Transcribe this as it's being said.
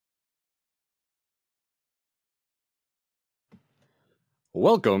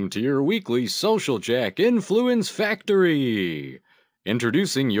Welcome to your weekly Social Jack Influence Factory.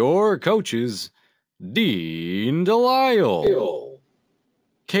 Introducing your coaches, Dean Delisle,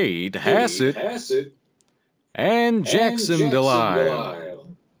 Kate Hassett, and Jackson Delisle.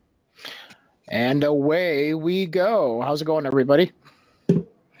 And away we go. How's it going, everybody?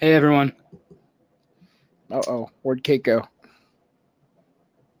 Hey, everyone. Uh-oh, where'd Kate go?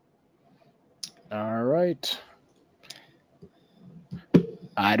 All right.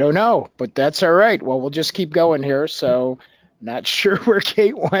 I don't know, but that's all right. Well, we'll just keep going here. So, not sure where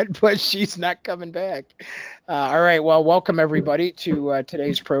Kate went, but she's not coming back. All right. Well, welcome everybody to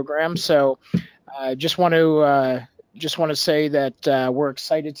today's program. So, just want to say that we're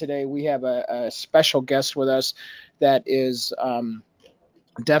excited today. We have a special guest with us that is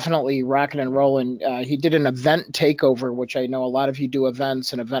definitely rocking and rolling. He did an event takeover, which I know a lot of you do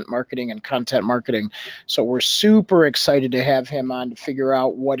events and event marketing and content marketing. So we're super excited to have him on to figure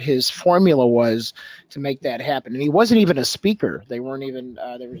out what his formula was to make that happen. And he wasn't even a speaker. They weren't even,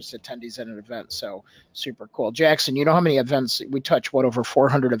 they were just attendees at an event. So super cool. Jackson, you know how many events we touch? What, over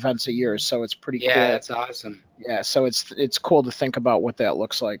 400 events a year. So it's pretty cool. Yeah, that's awesome. Yeah, so it's cool to think about what that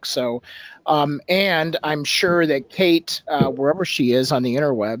looks like. So, and I'm sure that Kate, wherever she is on the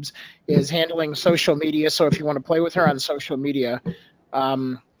interwebs, is handling social media. So if you want to play with her on social media,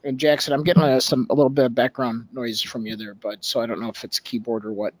 and Jackson, I'm getting a little bit of background noise from you there, but so I don't know if it's keyboard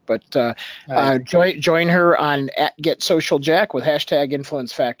or what. But join her on @GetSocialJack with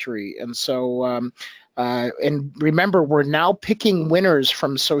 #InfluenceFactory, and so. And remember, we're now picking winners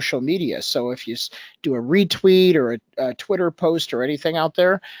from social media. So if you do a retweet or a Twitter post or anything out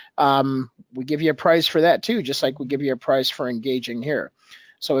there, we give you a prize for that too, just like we give you a prize for engaging here.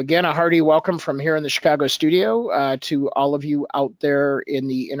 So again, a hearty welcome from here in the Chicago studio to all of you out there in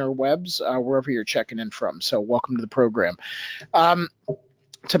the interwebs, wherever you're checking in from. So welcome to the program.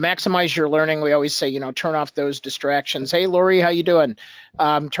 To maximize your learning, we always say, turn off those distractions. Hey, Lori, how you doing?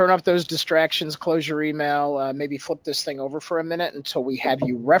 Turn off those distractions, close your email, maybe flip this thing over for a minute until we have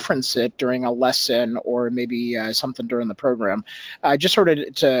you reference it during a lesson or maybe something during the program, just sort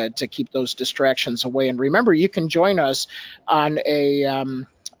of to keep those distractions away. And remember, you can join us on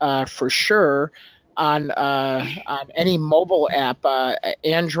for sure, on any mobile app,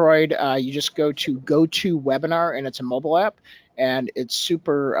 Android. You just go to GoToWebinar, and it's a mobile app. And it's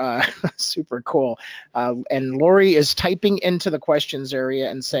super, super cool. And Lori is typing into the questions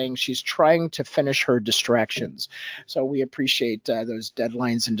area and saying she's trying to finish her distractions. So we appreciate those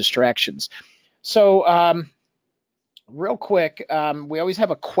deadlines and distractions. So real quick, we always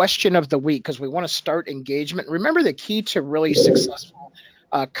have a question of the week because we want to start engagement. Remember, the key to really successful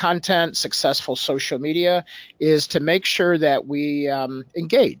content, successful social media is to make sure that we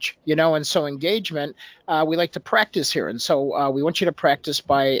engage, and so engagement, we like to practice here. And so we want you to practice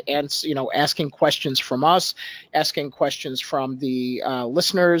by, asking questions from us, asking questions from the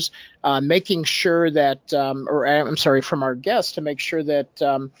listeners, making sure that, from our guests, to make sure that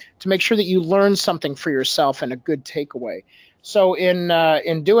you learn something for yourself and a good takeaway. So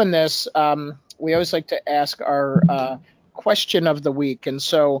in doing this, we always like to ask our question of the week. And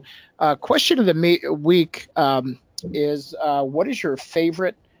so question of the week is what is your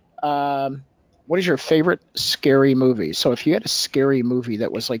favorite scary movie? So if you had a scary movie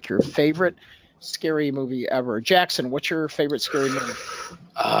that was like your favorite scary movie ever. Jackson, what's your favorite scary movie?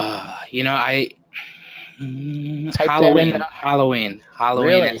 Halloween.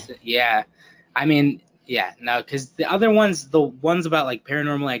 Really? Yeah. I mean, yeah, no, because the other ones, the ones about like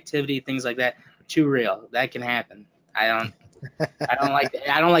paranormal activity, things like that, are too real. That can happen. I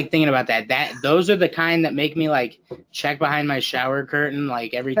don't like thinking about that. Those are the kind that make me like check behind my shower curtain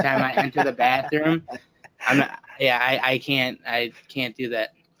like every time I enter the bathroom. I can't do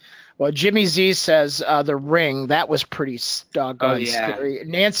that. Well, Jimmy Z says The Ring. That was pretty doggone scary.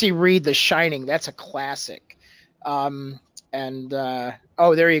 Nancy Reed, The Shining. That's a classic. There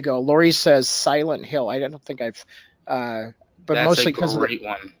you go. Lori says Silent Hill. I don't think I've, but that's mostly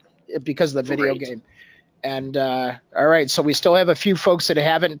because of the video game. And all right, so we still have a few folks that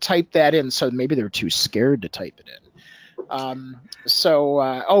haven't typed that in, so maybe they're too scared to type it in.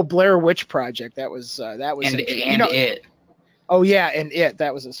 Blair Witch Project. That was It. Oh yeah, and It.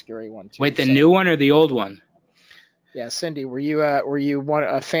 That was a scary one too. Wait, the new one or the old one? Yeah, Cindy, were you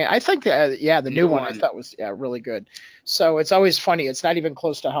a fan? I think the new one I thought was really good. So it's always funny. It's not even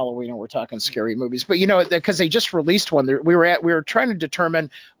close to Halloween, and we're talking scary movies. But because they just released one, we were trying to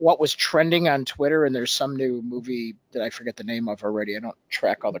determine what was trending on Twitter, and there's some new movie that I forget the name of already. I don't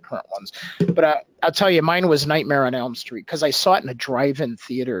track all the current ones, but I'll tell you, mine was Nightmare on Elm Street because I saw it in a drive-in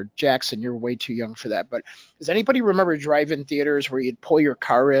theater. Jackson, you're way too young for that. But does anybody remember drive-in theaters where you'd pull your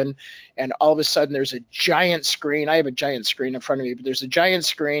car in, and all of a sudden there's a giant screen? I have a giant screen in front of me, but there's a giant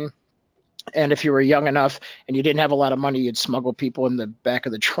screen. And if you were young enough and you didn't have a lot of money, you'd smuggle people in the back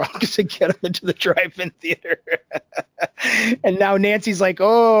of the trunk to get them into the drive-in theater. And now Nancy's like,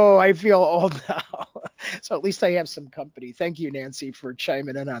 oh, I feel old now. So at least I have some company. Thank you, Nancy, for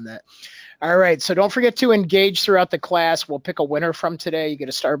chiming in on that. All right. So don't forget to engage throughout the class. We'll pick a winner from today. You get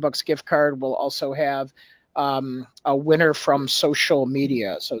a Starbucks gift card. We'll also have a winner from social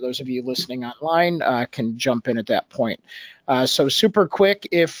media. So those of you listening online can jump in at that point. So super quick,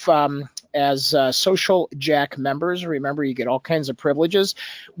 if as Social Jack members, remember you get all kinds of privileges.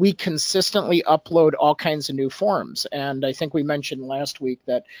 We consistently upload all kinds of new forums. And I think we mentioned last week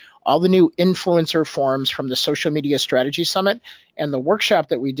that all the new influencer forums from the Social Media Strategy Summit and the workshop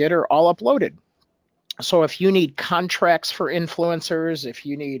that we did are all uploaded. So if you need contracts for influencers, if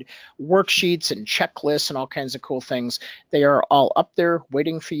you need worksheets and checklists and all kinds of cool things, they are all up there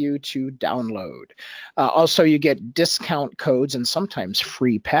waiting for you to download. Also, you get discount codes and sometimes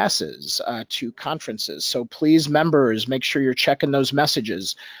free passes to conferences. So please, members, make sure you're checking those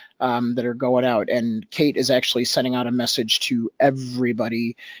messages that are going out. And Kate is actually sending out a message to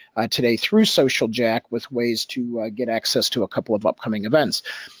everybody today through Social Jack with ways to get access to a couple of upcoming events.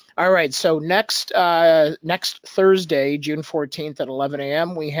 All right, so next Thursday, June 14th at 11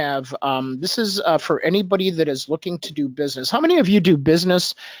 a.m., we have, this is for anybody that is looking to do business. How many of you do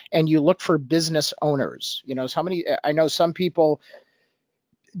business and you look for business owners? So how many, I know some people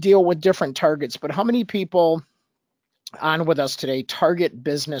deal with different targets, but how many people on with us today target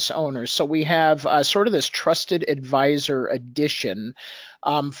business owners? So we have sort of this trusted advisor edition,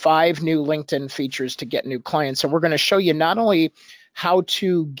 5 new LinkedIn features to get new clients. And we're going to show you not only how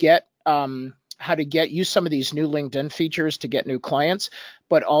to use some of these new LinkedIn features to get new clients,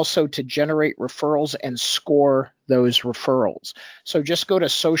 but also to generate referrals and score those referrals. So just go to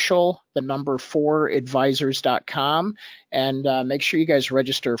social4advisors.com and make sure you guys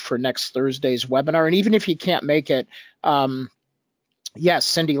register for next Thursday's webinar. And even if you can't make it, yes,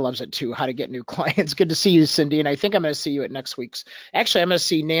 Cindy loves it too, how to get new clients. Good to see you, Cindy. And I think I'm going to see you at next week's. Actually, I'm going to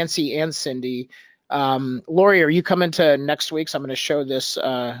see Nancy and Cindy. Lori, are you coming to next week's? I'm going to show this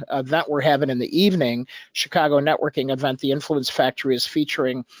event we're having in the evening, Chicago networking event. The Influence Factory is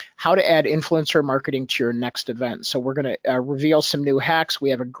featuring how to add influencer marketing to your next event. So we're going to reveal some new hacks. We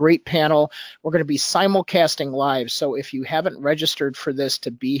have a great panel. We're going to be simulcasting live. So if you haven't registered for this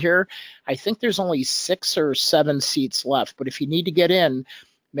to be here, I think there's only 6 or 7 seats left. But if you need to get in,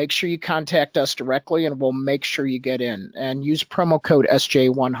 make sure you contact us directly and we'll make sure you get in, and use promo code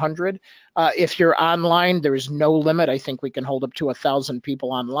SJ100. If you're online, there is no limit. I think we can hold up to 1,000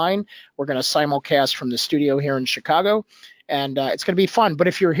 people online. We're going to simulcast from the studio here in Chicago, and it's going to be fun. But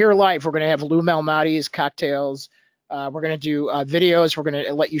if you're here live, we're going to have Lou Malnati's cocktails. We're going to do videos. We're going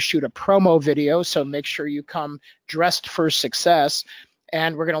to let you shoot a promo video, so make sure you come dressed for success.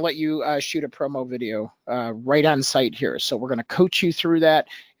 And we're going to let you shoot a promo video right on site here. So we're going to coach you through that,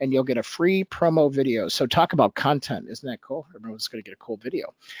 and you'll get a free promo video. So talk about content. Isn't that cool? Everyone's going to get a cool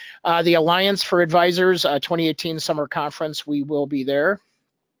video. The Alliance for Advisors 2018 Summer Conference, we will be there.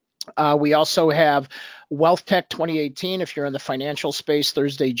 We also have Wealth Tech 2018, if you're in the financial space,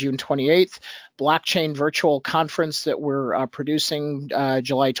 Thursday, June 28th. Blockchain Virtual Conference that we're producing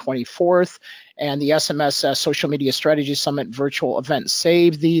July 24th. And the SMS Social Media Strategy Summit virtual event.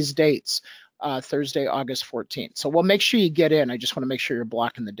 Save these dates, Thursday, August 14th. So we'll make sure you get in. I just want to make sure you're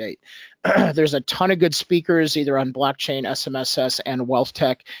blocking the date. There's a ton of good speakers, either on blockchain, SMSS, and Wealth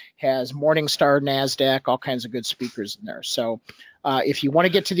Tech. Has Morningstar, NASDAQ, all kinds of good speakers in there. So if you want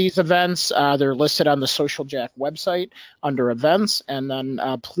to get to these events, they're listed on the Social Jack website under events. And then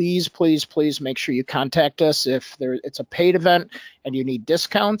please, please, please make sure you contact us. If it's a paid event and you need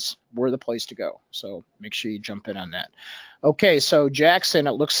discounts, we're the place to go. So make sure you jump in on that. Okay, so Jackson,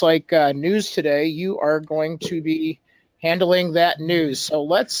 it looks like news today. You are going to be handling that news. So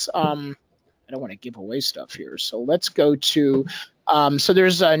let's, I don't want to give away stuff here. So let's go to, so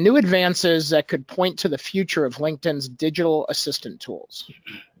there's new advances that could point to the future of LinkedIn's digital assistant tools.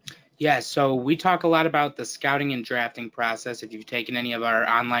 Yeah, so we talk a lot about the scouting and drafting process. If you've taken any of our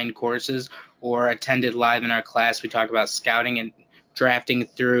online courses or attended live in our class, we talk about scouting and drafting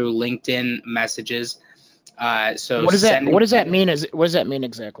through LinkedIn messages. So what does that mean? What does that mean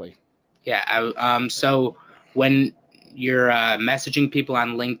exactly? Yeah, so when you're messaging people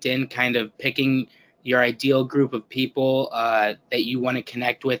on LinkedIn, kind of picking your ideal group of people that you want to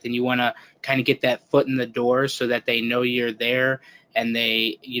connect with, and you want to kind of get that foot in the door so that they know you're there and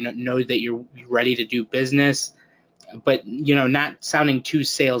they know that you're ready to do business, but not sounding too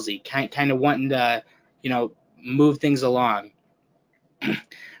salesy, kind of wanting to move things along.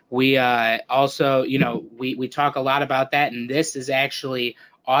 We also we talk a lot about that, and this is actually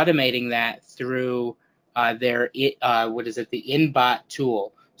automating that through their the InBot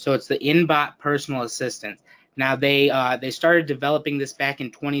tool. So it's the InBot personal assistant. Now they started developing this back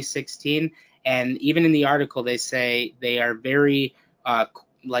in 2016, and even in the article they say they are very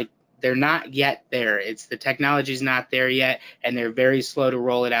like they're not yet there. It's the technology's not there yet, and they're very slow to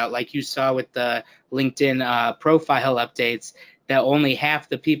roll it out. Like you saw with the LinkedIn profile updates, that only half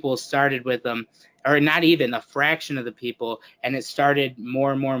the people started with them, or not even a fraction of the people, and it started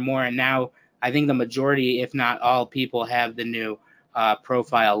more and more and more. And now I think the majority, if not all, people have the new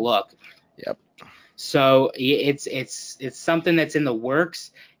profile look. Yep. So it's something that's in the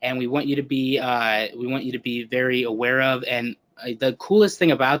works, and we want you to be very aware of. And the coolest thing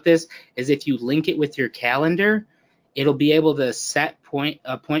about this is if you link it with your calendar, it'll be able to set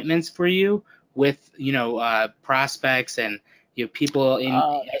appointments for you with prospects and people in.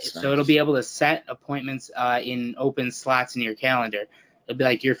 So nice. It'll be able to set appointments in open slots in your calendar. It'll be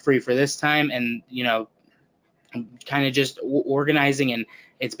like, you're free for this time, and kind of just organizing, and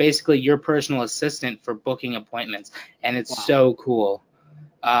it's basically your personal assistant for booking appointments, and it's so cool.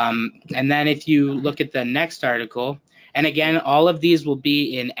 And then if you look at the next article, and again, all of these will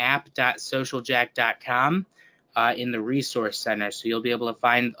be in app.socialjack.com in the resource center, so you'll be able to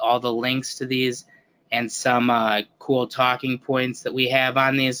find all the links to these and some cool talking points that we have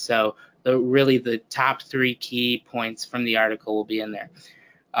on these. So the top 3 key points from the article will be in there.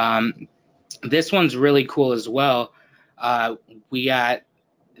 This one's really cool as well.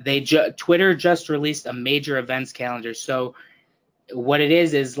 Twitter just released a major events calendar. So what it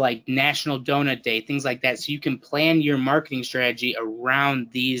is like National Donut Day, things like that. So you can plan your marketing strategy around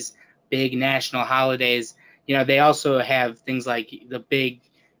these big national holidays. They also have things like the big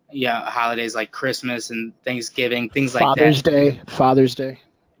holidays like Christmas and Thanksgiving, things like that. Father's Day.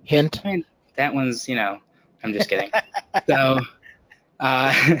 Hint. I mean, that one's, I'm just kidding. So,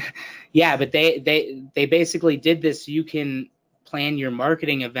 yeah, but they basically did this. You can plan your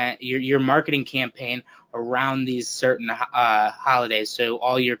marketing event, your marketing campaign around these certain holidays. So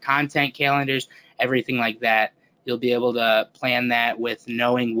all your content calendars, everything like that, you'll be able to plan that with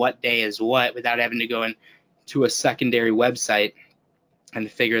knowing what day is what without having to go into a secondary website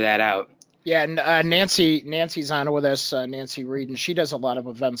and figure that out. Yeah, and Nancy's on with us, Nancy Reed, and she does a lot of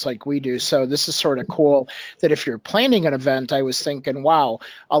events like we do. So this is sort of cool that if you're planning an event, I was thinking, wow,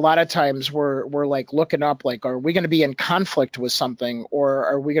 a lot of times we're like looking up, like, are we going to be in conflict with something, or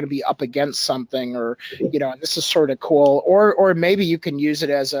are we going to be up against something, or this is sort of cool. Or maybe you can use it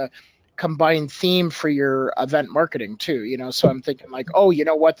as a combined theme for your event marketing too. So I'm thinking like, oh, you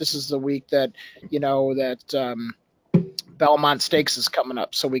know what, this is the week that Belmont Stakes is coming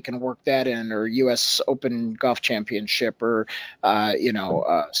up, so we can work that in, or U.S. Open Golf Championship, or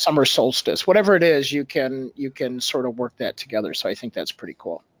summer solstice, whatever it is, you can sort of work that together. So I think that's pretty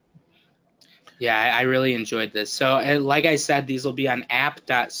cool. Yeah, I really enjoyed this. So like I said, these will be on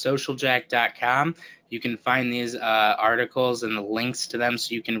app.socialjack.com. You can find these articles and the links to them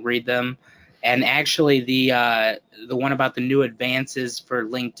so you can read them. And actually, the one about the new advances for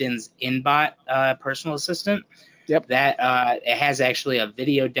LinkedIn's InBot personal assistant. Yep. That it has actually a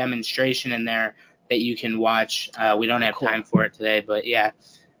video demonstration in there that you can watch. We don't have time for it today, but yeah,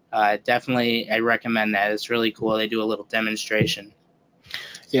 definitely I recommend that. It's really cool. They do a little demonstration.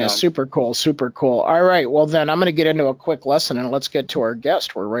 Yeah, super cool, super cool. All right, well then I'm going to get into a quick lesson and let's get to our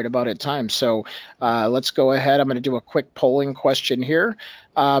guest. We're right about at time, so let's go ahead. I'm going to do a quick polling question here.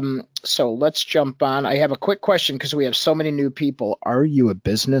 So let's jump on. I have a quick question because we have so many new people. Are you a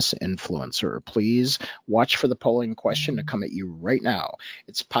business influencer? Please watch for the polling question to come at you right now.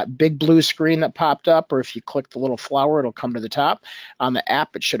 It's big blue screen that popped up, or if you click the little flower, it'll come to the top. On the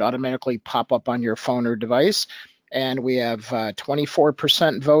app, it should automatically pop up on your phone or device. And we have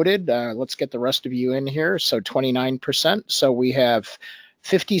 24% voted. Let's get the rest of you in here. So 29%. So we have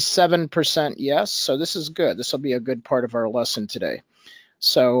 57% yes. So this is good. This will be a good part of our lesson today.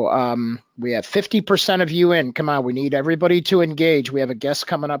 So we have 50% of you in. Come on, we need everybody to engage. We have a guest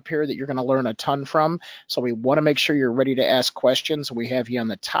coming up here that you're going to learn a ton from. So we want to make sure you're ready to ask questions. We have you on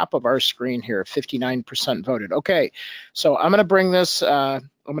the top of our screen here, 59% voted. Okay, so I'm going to bring this, I'm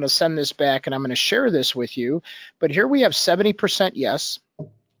going to send this back and I'm going to share this with you. But here we have 70% yes,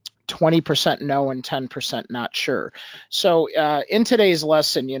 20% no and 10% not sure. So in today's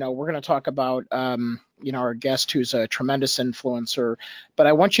lesson, we're going to talk about, our guest who's a tremendous influencer, but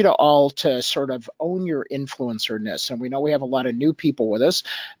I want you to all to sort of own your influencerness. And we know we have a lot of new people with us,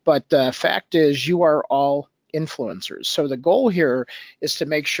 but the fact is you are all influencers. So the goal here is to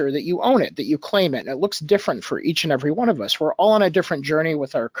make sure that you own it, that you claim it. And it looks different for each and every one of us. We're all on a different journey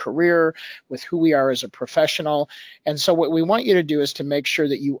with our career, with who we are as a professional. And so what we want you to do is to make sure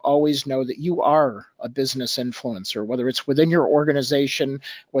that you always know that you are a business influencer, whether it's within your organization,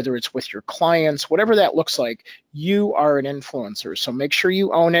 whether it's with your clients, whatever that looks like, you are an influencer. So make sure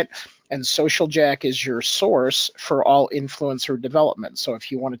you own it. And Social Jack is your source for all influencer development. So if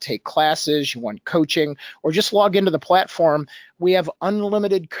you want to take classes, you want coaching, or just log into the platform, we have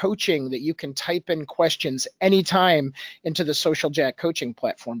unlimited coaching that you can type in questions anytime into the Social Jack coaching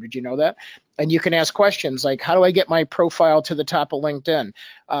platform. Did you know that? And you can ask questions like, how do I get my profile to the top of LinkedIn?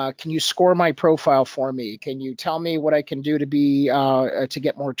 Can you score my profile for me? Can you tell me what I can do to to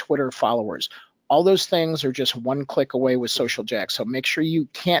get more Twitter followers? All those things are just one click away with Social Jack. So make sure you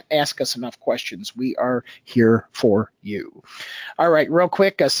can't ask us enough questions. We are here for you. All right, real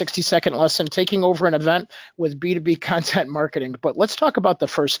quick, a 60-second lesson, taking over an event with B2B content marketing. But let's talk about the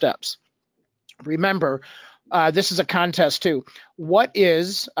first steps. Remember, this is a contest too. What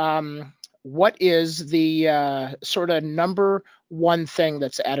is the sort of number one thing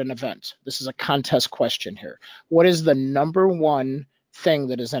that's at an event? This is a contest question here. What is the number one thing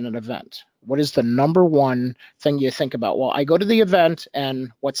that is in an event? What is the number one thing you think about? Well, I go to the event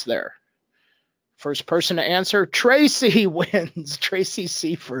and what's there? First person to answer, Tracy wins. Tracy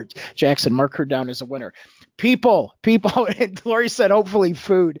Seifert. Jackson, mark her down as a winner. People. And Lori said, hopefully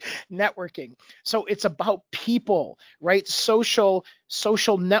food, networking. So it's about people, right? Social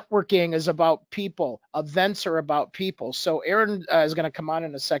networking is about people. Events are about people. So Aaron is going to come on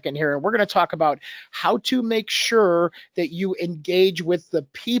in a second here, and we're going to talk about how to make sure that you engage with the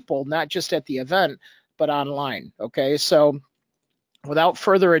people, not just at the event, but online. Okay, so without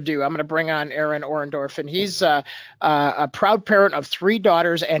further ado, I'm going to bring on Aaron Orendorff, and he's a proud parent of 3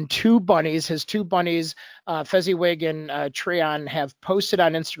 daughters and 2 bunnies. His 2 bunnies, Fezziwig and Treon, have posted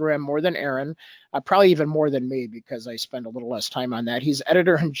on Instagram more than Aaron, probably even more than me because I spend a little less time on that. He's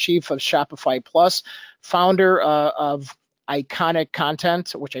editor-in-chief of Shopify Plus, founder of Iconic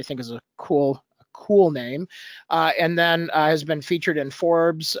Content, which I think is a cool name, and then has been featured in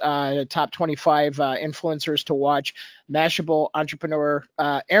Forbes, top 25 influencers to watch, Mashable entrepreneur.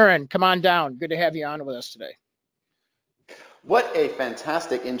 Aaron, come on down. Good to have you on with us today. What a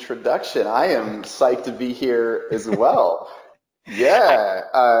fantastic introduction. I am psyched to be here as well. Yeah.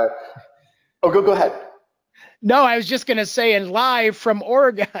 Go ahead. No, I was just going to say, and live from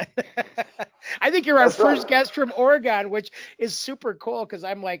Oregon. I think you're our first guest from Oregon, which is super cool because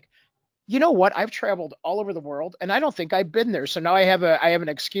I'm like, you know what? I've traveled all over the world, and I don't think I've been there. So now I have an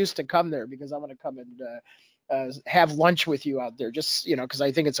excuse to come there because I'm going to come and have lunch with you out there, just because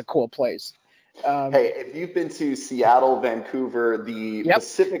I think it's a cool place. Hey, if you've been to Seattle, Vancouver, the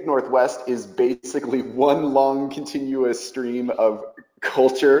Pacific Northwest is basically one long continuous stream of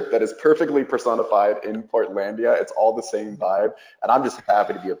culture that is perfectly personified in Portlandia. It's all the same vibe, and I'm just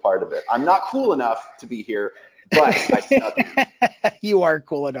happy to be a part of it. I'm not cool enough to be here, but I snuck in. You are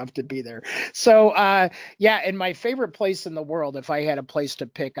cool enough to be there. So, and my favorite place in the world, if I had a place to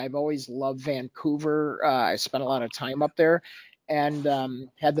pick, I've always loved Vancouver. I spent a lot of time up there and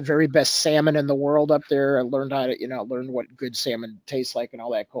had the very best salmon in the world up there. I learned how to, learn what good salmon tastes like and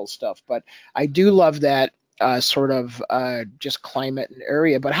all that cool stuff. But I do love that sort of just climate and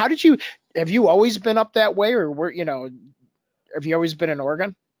area. But have you always been up that way, or have you always been in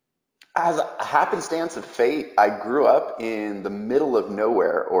Oregon? As a happenstance of fate, I grew up in the middle of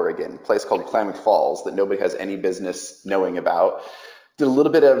nowhere, Oregon, a place called Klamath Falls that nobody has any business knowing about. Did a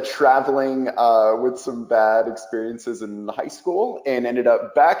little bit of traveling with some bad experiences in high school and ended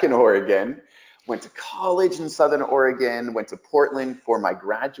up back in Oregon. Went to college in Southern Oregon, went to Portland for my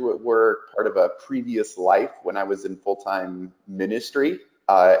graduate work, part of a previous life when I was in full-time ministry.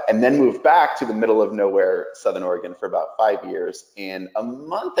 And then moved back to the middle of nowhere, Southern Oregon, for about 5 years. And a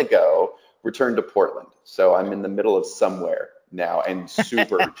month ago, returned to Portland. So I'm in the middle of somewhere now and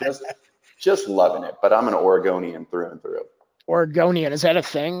super, just loving it. But I'm an Oregonian through and through. Oregonian, is that a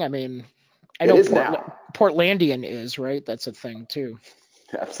thing? I mean, I know Portlandian is, right? That's a thing too.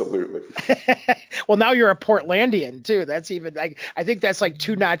 Absolutely. Well, now you're a Portlandian too. That's even I think that's like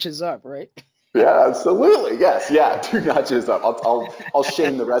 2 notches up, right? Yeah, absolutely. Yes. Yeah. Do not jizz up. I'll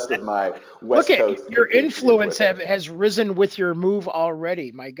shame the rest of my Look West at Coast your compatriots influence with it. has risen with your move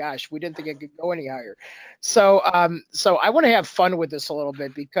already. My gosh, we didn't think it could go any higher. So I want to have fun with this a little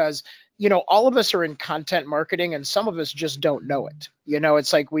bit because all of us are in content marketing, and some of us just don't know it.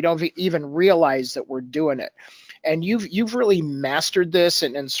 It's like we don't even realize that we're doing it, and you've really mastered this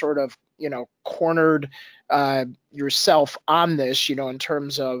and sort of cornered yourself on this.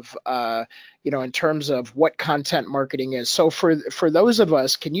 In terms of what content marketing is. So for those of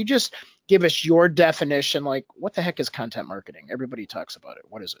us, can you just give us your definition? Like, what the heck is content marketing? Everybody talks about it.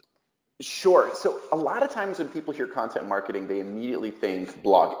 What is it? Sure. So a lot of times when people hear content marketing, they immediately think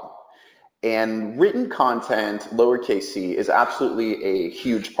blogging. And written content, lowercase c, is absolutely a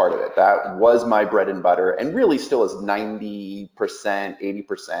huge part of it. That was my bread and butter, and really still is 90%,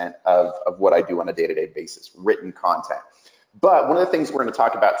 80% of what I do on a day-to-day basis, written content. But one of the things we're going to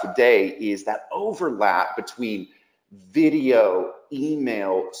talk about today is that overlap between video,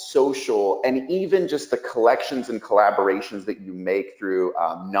 email, social, and even just the collections and collaborations that you make through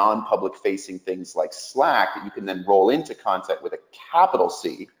non-public facing things like Slack that you can then roll into content with a capital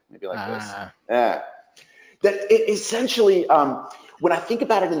C, maybe like this. That it essentially, when I think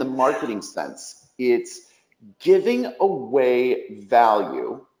about it in the marketing sense, it's giving away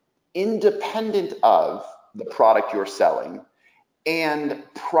value independent of the product you're selling and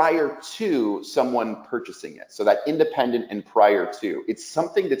prior to someone purchasing it. So that independent and prior to. It's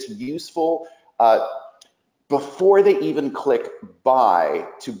something that's useful before they even click buy,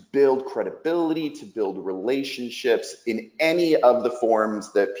 to build credibility, to build relationships in any of the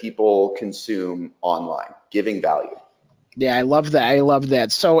forms that people consume online, giving value. Yeah, I love that. I love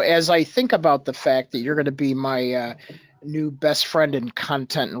that. So as I think about the fact that you're going to be my new best friend in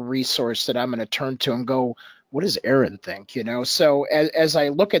content and resource that I'm going to turn to and go, what does Aaron think? So as I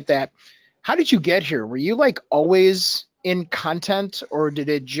look at that, how did you get here? Were you like always in content, or did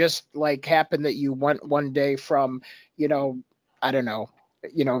it just like happen that you went one day from, I don't know,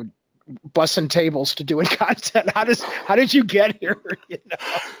 you know, bussing tables to doing content? How did you get here?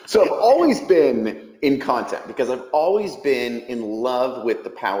 So I've always been in content because I've always been in love with the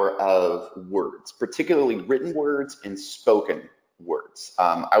power of words, particularly written words and spoken words.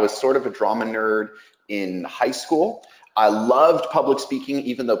 I was sort of a drama nerd in high school. I loved public speaking,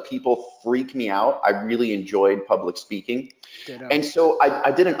 even though people freak me out. I really enjoyed public speaking. And so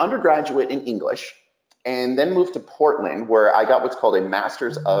I did an undergraduate in English and then moved to Portland, where I got what's called a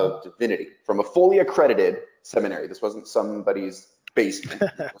Master's of Divinity from a fully accredited seminary. This wasn't somebody's basement.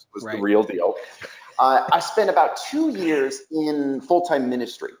 This was Right. the real deal. I spent about 2 years in full-time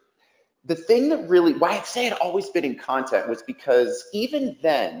ministry. The thing that really, why I'd say I'd always been in content was because even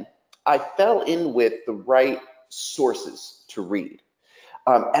then, I fell in with the right sources to read.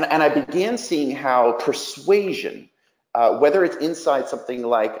 And I began seeing how persuasion, whether it's inside something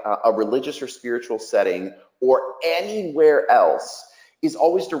like a religious or spiritual setting or anywhere else, is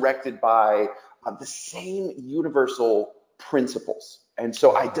always directed by the same universal principles. And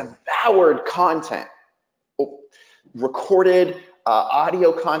so I devoured content, recorded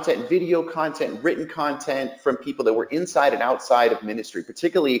audio content, video content, written content from people that were inside and outside of ministry,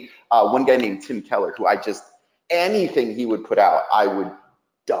 particularly one guy named Tim Keller, who anything he would put out, I would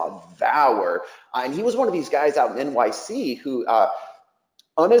devour. And he was one of these guys out in NYC who,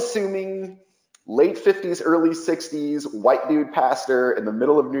 unassuming, late 50s, early 60s, white dude pastor in the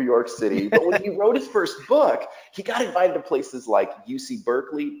middle of New York City. But when he wrote his first book, he got invited to places like UC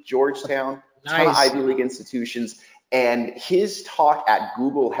Berkeley, Georgetown, a ton of Ivy League institutions. And his talk at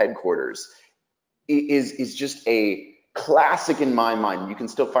Google headquarters is just a classic in my mind. You can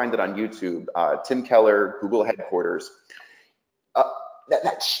still find it on YouTube. Tim Keller, Google headquarters.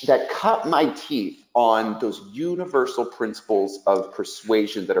 That cut my teeth on those universal principles of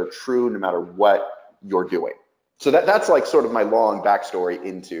persuasion that are true no matter what you're doing. So that's like sort of my long backstory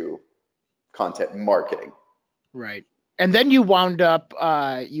into content marketing. Right. And then you wound up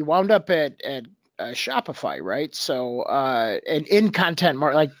at Shopify, right? So and in content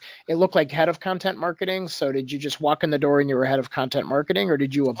like it looked like head of content marketing. So did you just walk in the door and you were head of content marketing, or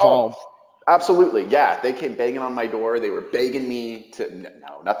did you evolve? Oh, absolutely. Yeah. They came banging on my door. They were begging me to,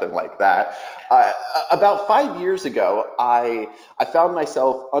 no, nothing like that. About 5 years ago, I found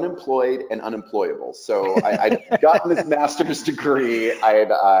myself unemployed and unemployable. So I'd gotten this master's degree. I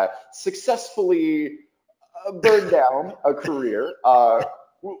had successfully burned down a career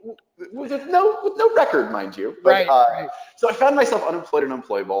with no record, mind you. But, right. So I found myself unemployed and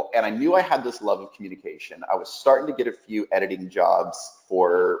unemployable, and I knew I had this love of communication. I was starting to get a few editing jobs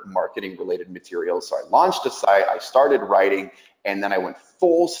for marketing related materials. So I launched a site, I started writing, And then I went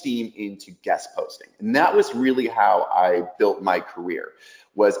full steam into guest posting. And that was really how I built my career.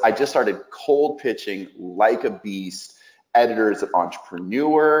 Was I just started cold pitching like a beast, editors of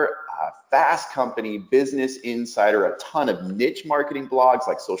Entrepreneur, Fast Company, Business Insider, a ton of niche marketing blogs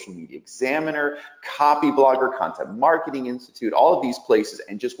like Social Media Examiner, Copy Blogger, Content Marketing Institute, all of these places,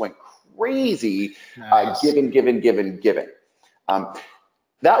 and just went crazy, Nice. giving.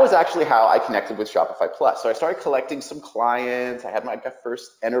 That was actually how I connected with Shopify Plus. So I started collecting some clients. I had my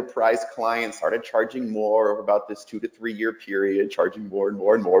first enterprise client, started charging more over about this 2 to 3 year period, charging more and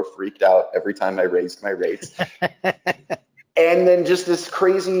more and more, freaked out every time I raised my rates. And then just this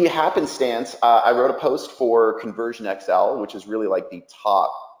crazy happenstance, I wrote a post for Conversion XL, which is really like the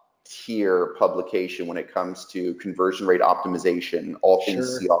top tier publication when it comes to conversion rate optimization, all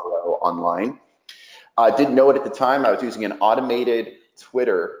things CRO online. Didn't know it at the time. I was using an automated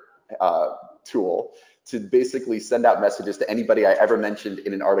Twitter tool to basically send out messages to anybody I ever mentioned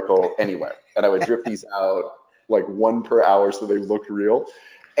in an article anywhere. And I would drip these out like 1 per hour so they looked real.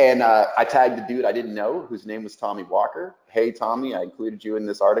 And I tagged a dude I didn't know whose name was Tommy Walker. Hey, Tommy, I included you in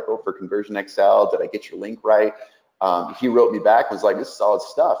this article for Conversion XL. Did I get your link right? He wrote me back and was like, this is solid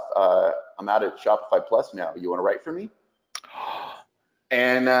stuff. I'm out at Shopify Plus now. You want to write for me?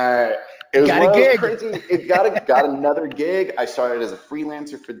 And it was one of those crazy. It got another gig. I started as a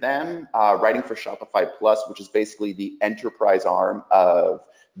freelancer for them, writing for Shopify Plus, which is basically the enterprise arm of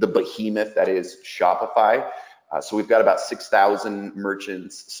the behemoth that is Shopify. So we've got about 6,000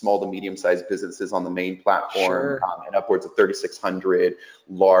 merchants, small to medium-sized businesses on the main platform, and upwards of 3,600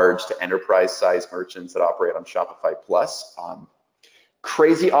 large to enterprise-sized merchants that operate on Shopify Plus.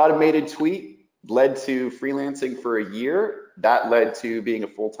 Crazy automated tweet led to freelancing for a year. That led to being a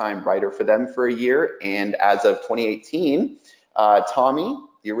full-time writer for them for a year. And as of 2018, Tommy,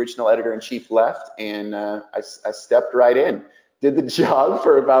 the original editor-in-chief, left, and I stepped right in. Did the job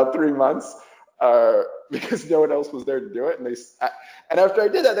for about 3 months. Because no one else was there to do it. And after I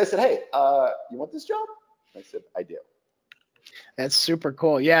did that, they said, hey, you want this job? I said, I do. That's super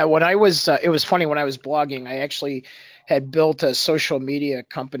cool. Yeah, when I was, it was funny, when I was blogging, I actually had built a social media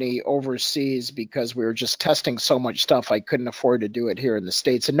company overseas because we were just testing so much stuff. I couldn't afford to do it here in the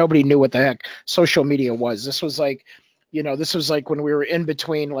States, and nobody knew what the heck social media was. This was like, this was like when we were in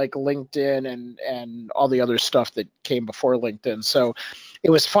between like LinkedIn and all the other stuff that came before LinkedIn. So it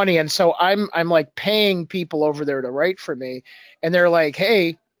was funny. And so I'm like paying people over there to write for me, and they're like,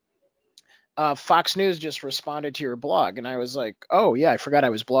 hey, Fox News just responded to your blog. And I was like, oh yeah, I forgot I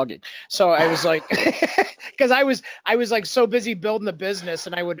was blogging. So I was like, because I was like so busy building the business,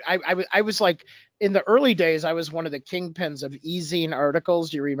 and I was like, in the early days, I was one of the kingpins of e-zine articles.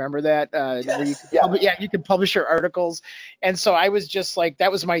 Do you remember that? Yes, where you could publish your articles. And so I was just like,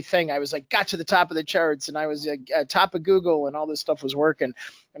 that was my thing. I was like, got to the top of the charts, and I was top of Google, and all this stuff was working.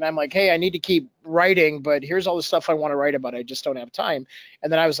 And I'm like, hey, I need to keep writing, but here's all the stuff I want to write about. I just don't have time.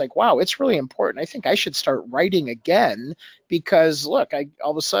 And then I was like, wow, it's really important. I think I should start writing again, because look,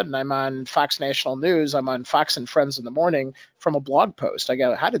 all of a sudden I'm on Fox National News. I'm on Fox and Friends in the morning from a blog post. I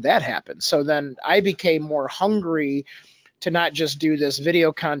go, how did that happen? So then I became more hungry to not just do this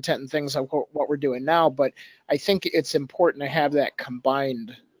video content and things like what we're doing now, but I think it's important to have that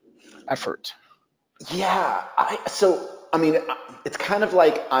combined effort. Yeah. I mean, it's kind of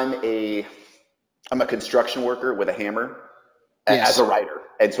like I'm a construction worker with a hammer as a writer.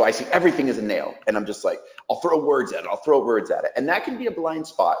 And so I see everything as a nail, and I'm just like, I'll throw words at it. And that can be a blind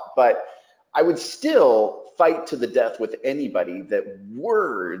spot, but I would still fight to the death with anybody that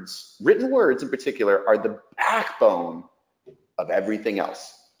written words in particular, are the backbone of everything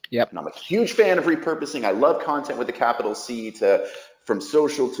else. Yep. And I'm a huge fan of repurposing. I love content with a capital C, from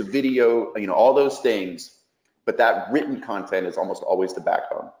social to video, all those things. But that written content is almost always the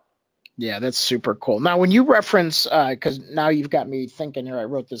backbone. Yeah, that's super cool. Now, when you reference, because now you've got me thinking here, I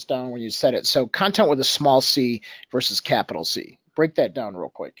wrote this down when you said it. So content with a small c versus capital C. Break that down real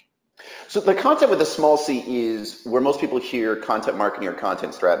quick. So the content with a small c is where most people hear content marketing or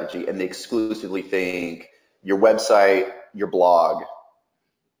content strategy, and they exclusively think your website, your blog,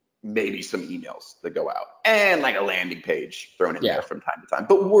 maybe some emails that go out, and like a landing page thrown in there from time to time,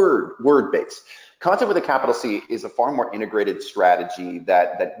 but word-based. Content with a capital C is a far more integrated strategy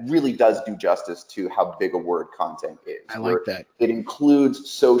that really does do justice to how big a word content is. I like that. It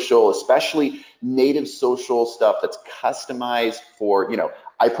includes social, especially native social stuff that's customized for,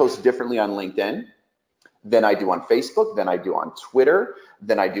 I post differently on LinkedIn than I do on Facebook, than I do on Twitter,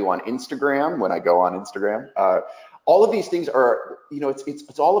 than I do on Instagram when I go on Instagram. All of these things are,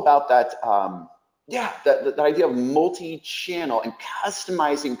 it's all about that, that idea of multi-channel and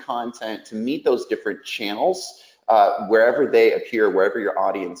customizing content to meet those different channels wherever they appear, wherever your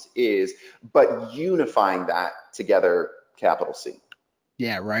audience is, but unifying that together, capital C.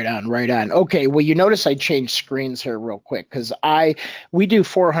 Yeah, right on, right on. Okay, well, you notice I changed screens here real quick because we do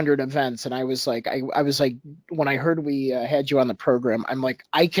 400 events, and I was like, when I heard we had you on the program, I'm like,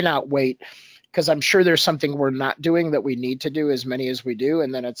 I cannot wait because I'm sure there's something we're not doing that we need to do as many as we do,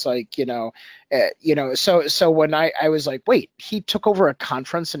 and then it's like, so when I was like, wait, he took over a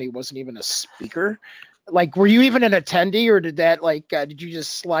conference and he wasn't even a speaker. Like, were you even an attendee, or did that did you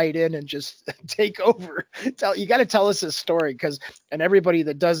just slide in and just take over? You got to tell us this story and everybody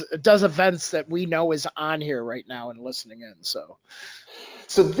that does events that we know is on here right now and listening in. So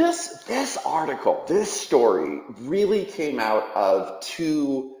this article, this story really came out of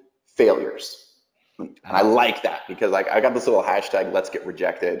 2 failures. And I like that because I got this little hashtag, let's get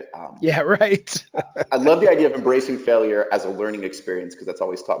rejected. Yeah, right. I love the idea of embracing failure as a learning experience because that's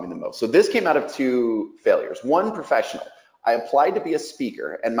always taught me the most. So this came out of 2 failures. One, professional. I applied to be a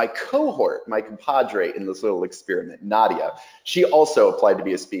speaker, and my cohort, my compadre in this little experiment, Nadia, she also applied to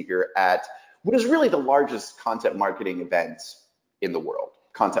be a speaker at what is really the largest content marketing event in the world,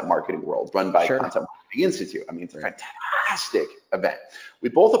 content marketing world, run by Content Marketing Institute. I mean, it's a fantastic event. We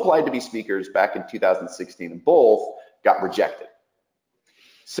both applied to be speakers back in 2016 and both got rejected.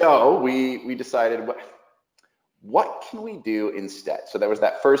 So we decided, what can we do instead? So that was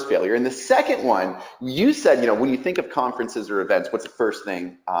that first failure. And the second one, you said, when you think of conferences or events, what's the first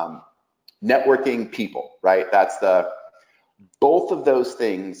thing? Networking, people, right? Both of those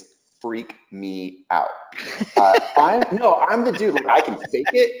things freak me out. I'm the dude, like I can fake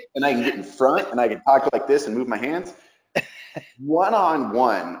it and I can get in front and I can talk like this and move my hands.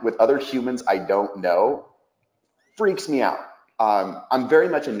 One-on-one with other humans I don't know freaks me out. I'm very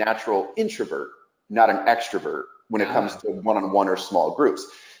much a natural introvert, not an extrovert when it comes to one-on-one or small groups.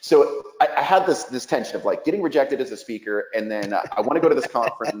 So I had this tension of like getting rejected as a speaker, and then I want to go to this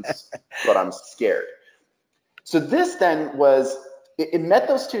conference, but I'm scared. So this then it met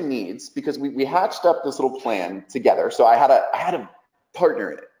those 2 needs because we hatched up this little plan together. So I had a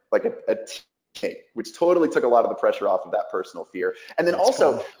partner in it, like a teammate, which totally took a lot of the pressure off of that personal fear. And then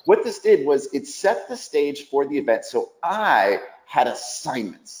what this did was it set the stage for the event. So I had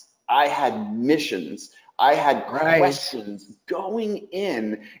assignments, I had missions, I had questions going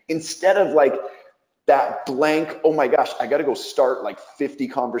in instead of like that blank, oh my gosh, I got to go start like 50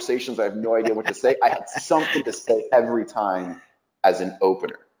 conversations. I have no idea what to say. I had something to say every time as an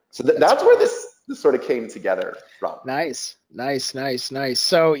opener. So that's where this sort of came together from. Nice.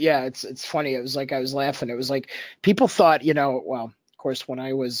 So yeah, it's funny. It was like I was laughing. It was like people thought, well, of course, when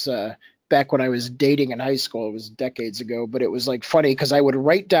I was back when I was dating in high school, it was decades ago, but it was like funny because I would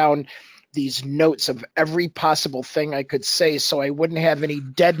write down these notes of every possible thing I could say so I wouldn't have any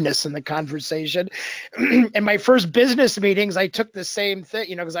deadness in the conversation. In my first business meetings, I took the same thing,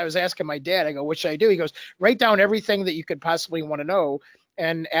 because I was asking my dad, I go, what should I do? He goes, write down everything that you could possibly want to know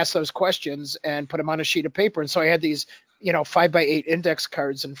and ask those questions and put them on a sheet of paper. And so I had these, 5x8 index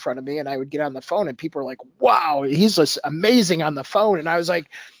cards in front of me, and I would get on the phone and people were like, wow, he's just amazing on the phone. And I was like,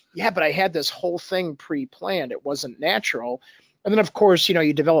 yeah, but I had this whole thing pre-planned. It wasn't natural. And then, of course,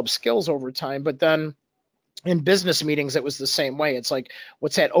 you develop skills over time, but then in business meetings, it was the same way. It's like,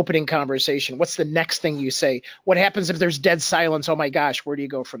 what's that opening conversation? What's the next thing you say? What happens if there's dead silence? Oh my gosh, where do you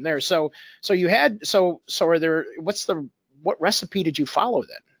go from there? So what recipe did you follow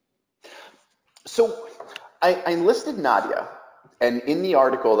then? So I enlisted Nadia, and in the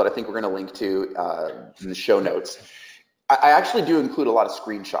article that I think we're going to link to in the show notes, I actually do include a lot of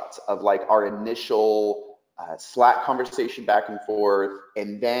screenshots of like our initial Slack conversation back and forth,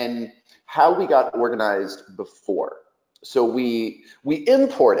 and then how we got organized before. So we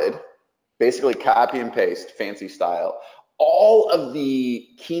imported, basically copy and paste, fancy style, all of the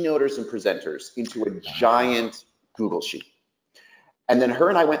keynoters and presenters into a giant Google Sheet. And then her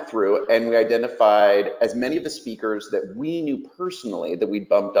and I went through and we identified as many of the speakers that we knew personally that we'd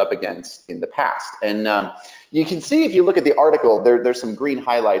bumped up against in the past. And you can see, if you look at the article, there's some green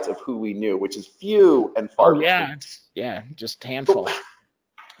highlights of who we knew, which is few and far between. Yeah, just a handful.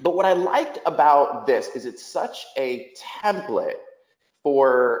 But what I liked about this is it's such a template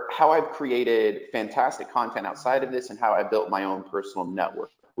for how I've created fantastic content outside of this and how I built my own personal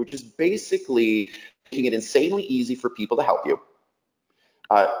network, which is basically making it insanely easy for people to help you.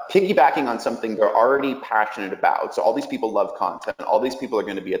 Piggybacking on something they're already passionate about. So all these people love content. All these people are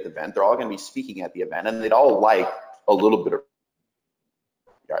going to be at the event. They're all going to be speaking at the event, and they'd all like a little bit of,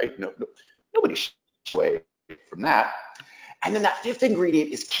 right? Nobody should away from that. And then that fifth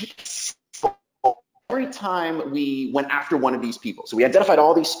ingredient is keep it simple. Every time we went after one of these people, so we identified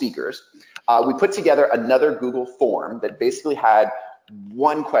all these speakers, We put together another Google form that basically had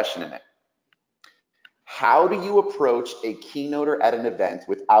one question in it. How do you approach a keynoter at an event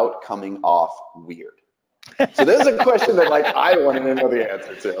without coming off weird? So there's a question that like I wanted to know the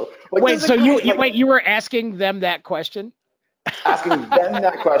answer to. Like, wait, so you were asking them that question? Asking them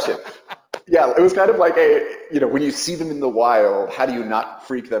that question. Yeah, it was kind of like when you see them in the wild, how do you not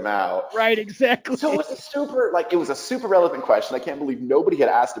freak them out? Right, exactly. So it was a super relevant question. I can't believe nobody had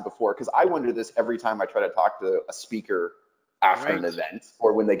asked it before, because I wonder this every time I try to talk to a speaker after an event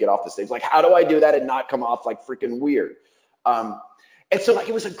or when they get off the stage. Like, how do I do that and not come off like freaking weird? And so like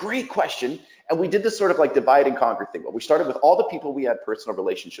it was a great question. And we did this sort of like divide and conquer thing. But we started with all the people we had personal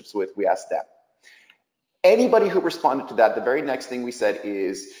relationships with. We asked them. Anybody who responded to that, the very next thing we said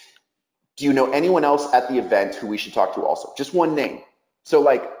is, do you know anyone else at the event who we should talk to also? Just one name. So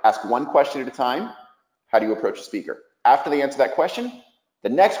like ask one question at a time. How do you approach a speaker? After they answer that question, the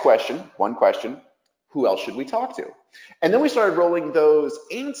next question, one question, who else should we talk to? And then we started rolling those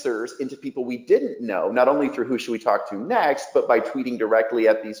answers into people we didn't know, not only through who should we talk to next, but by tweeting directly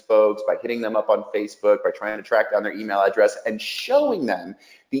at these folks, by hitting them up on Facebook, by trying to track down their email address and showing them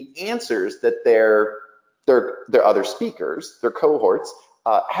the answers that their other speakers, their cohorts,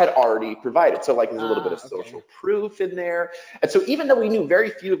 had already provided. So like there's a little bit of social proof in there. And so even though we knew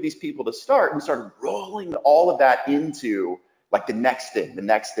very few of these people to start, we started rolling all of that into like the next thing, the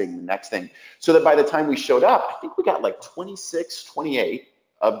next thing, the next thing. So that by the time we showed up, I think we got like 26, 28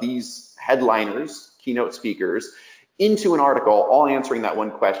 of these headliners, keynote speakers, into an article, all answering that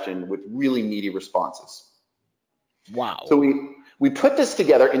one question with really meaty responses. Wow. So we put this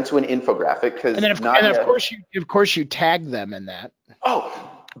together into an infographic because of course you tag them in that. Oh,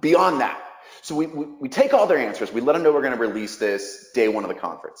 beyond that. So we take all their answers. We let them know we're going to release this day one of the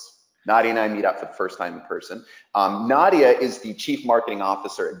conference. Nadia and I meet up for the first time in person. Nadia is the chief marketing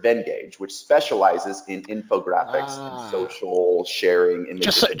officer at Vengage, which specializes in infographics and social sharing.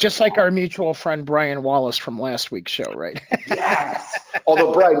 Just like our mutual friend Brian Wallace from last week's show, right? Yes.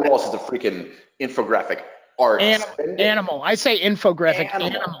 Although Brian Wallace is a freaking infographic artist. Animal. I say infographic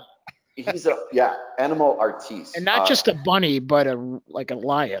animal. He's animal artiste. And not just a bunny, but like a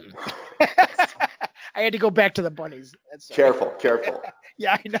lion. I had to go back to the bunnies. Careful.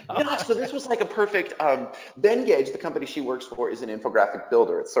 Yeah, I know. No, so this was like a perfect, Vengage, the company she works for, is an infographic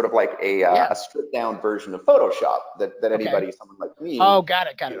builder. It's sort of like a stripped down version of Photoshop that anybody, someone like me. Oh, got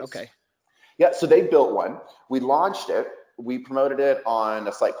it. Okay. Yeah, so they built one. We launched it. We promoted it on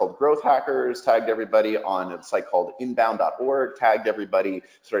a site called Growth Hackers, tagged everybody on a site called inbound.org, tagged everybody,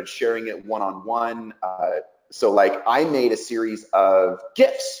 started sharing it one-on-one. So like I made a series of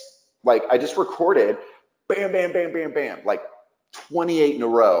GIFs. Like I just recorded, bam, bam, bam, bam, bam, like 28 in a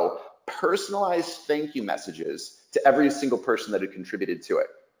row, personalized thank you messages to every single person that had contributed to it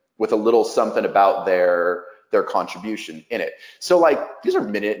with a little something about their contribution in it. So like these are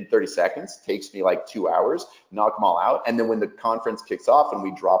minute and 30 seconds, takes me like 2 hours, knock them all out. And then when the conference kicks off and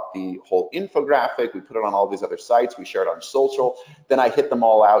we drop the whole infographic, we put it on all these other sites, we share it on social, then I hit them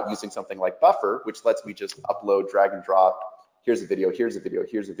all out using something like Buffer, which lets me just upload, drag and drop, here's a video, here's a video,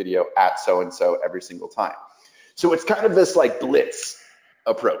 here's a video at so-and-so every single time. So it's kind of this like blitz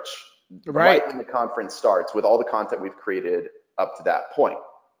approach, right when the conference starts with all the content we've created up to that point.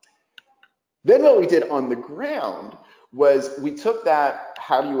 Then what we did on the ground was we took that,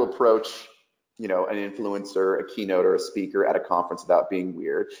 how do you approach, an influencer, a keynote, or a speaker at a conference without being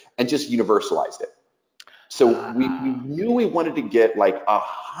weird, and just universalized it. So we knew we wanted to get like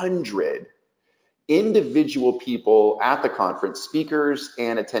 100 individual people at the conference, speakers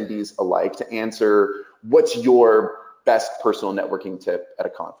and attendees alike, to answer what's your best personal networking tip at a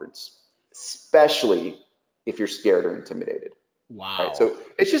conference, especially if you're scared or intimidated. Wow. Right? So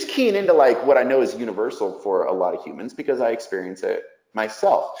it's just keying into like what I know is universal for a lot of humans because I experience it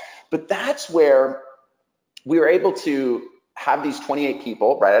myself. But that's where we were able to have these 28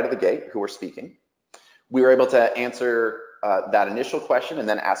 people right out of the gate who were speaking. We were able to answer that initial question and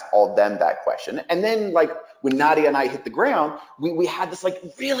then ask all of them that question. And then like when Nadia and I hit the ground, we had this like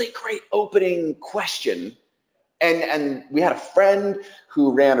really great opening question. And we had a friend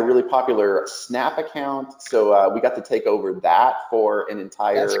who ran a really popular Snap account. So we got to take over that for an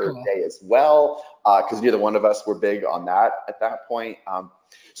entire day as well, because neither one of us were big on that at that point.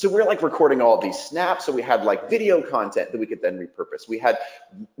 So we're like recording all of these snaps. So we had like video content that we could then repurpose. We had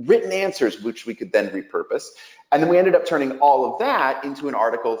written answers, which we could then repurpose. And then we ended up turning all of that into an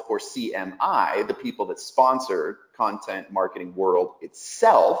article for CMI, the people that sponsored Content Marketing World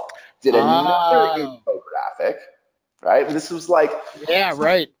itself, did another infographic, right? And this was like,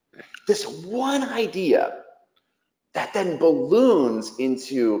 this one idea that then balloons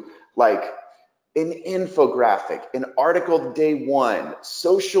into like an infographic, an article day one,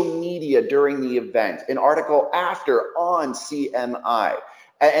 social media during the event, an article after on CMI,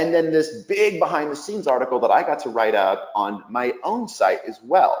 and then this big behind the scenes article that I got to write up on my own site as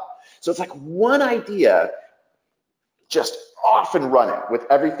well. So it's like one idea just off and running with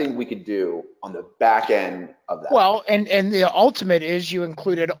everything we could do on the back end of that. Well, and the ultimate is you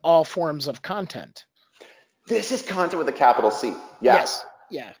included all forms of content. This is content with a capital C. Yes.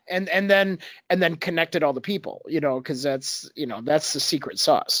 Yeah. And then connected all the people, because that's the secret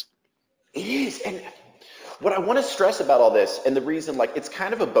sauce. It is. And what I want to stress about all this, and the reason, like, it's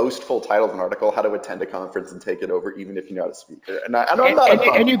kind of a boastful title of an article, how to attend a conference and take it over, even if you're not a speaker. And I'm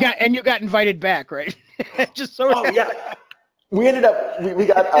not you got invited back, right? Just so. Oh yeah. We ended up, we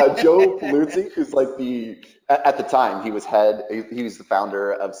got Joe Paluzzi, who's like at the time, he was the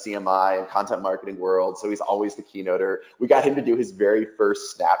founder of CMI and Content Marketing World. So he's always the keynoter. We got him to do his very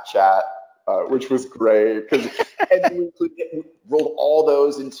first Snapchat, which was great. And we rolled all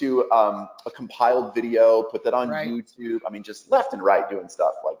those into a compiled video, put that on YouTube. I mean, just left and right doing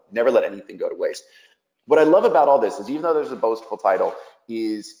stuff, like never let anything go to waste. What I love about all this is, even though there's a boastful title,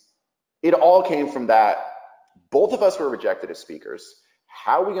 is it all came from that. Both of us were rejected as speakers.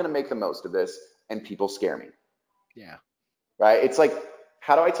 How are we going to make the most of this? And people scare me. Yeah. Right? It's like,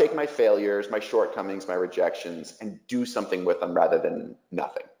 how do I take my failures, my shortcomings, my rejections, and do something with them rather than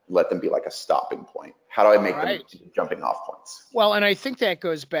nothing? Let them be like a stopping point. How do I make them jumping off points? Well, and I think that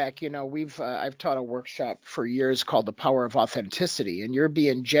goes back, I've taught a workshop for years called The Power of Authenticity, and you're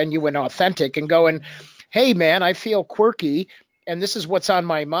being genuine, authentic, and going, hey man, I feel quirky and this is what's on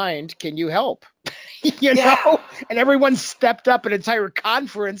my mind. Can you help? know? And everyone stepped up, an entire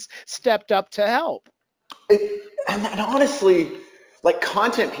conference stepped up to help. And honestly, like,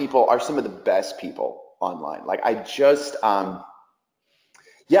 content people are some of the best people online. Like, I just, I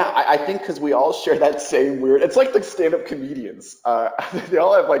think because we all share that same weird, it's like the stand-up comedians. They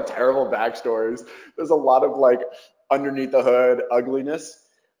all have like terrible backstories. There's a lot of like underneath the hood ugliness.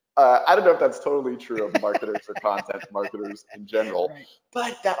 I don't know if that's totally true of marketers or content marketers in general,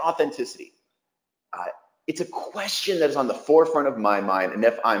 but that authenticity, it's a question that is on the forefront of my mind. And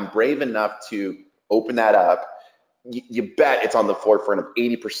if I'm brave enough to open that up, you bet it's on the forefront of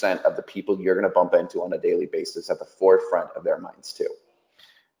 80% of the people you're going to bump into on a daily basis, at the forefront of their minds too.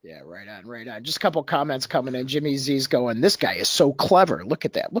 Yeah, right on. Just a couple comments coming in. Jimmy Z's going, this guy is so clever. Look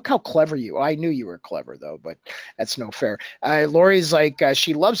at that. Look how clever you are. I knew you were clever, though, but that's no fair. Lori's like,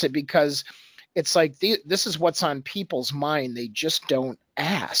 she loves it because it's like, this is what's on people's mind. They just don't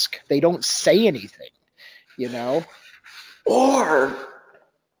ask. They don't say anything, Or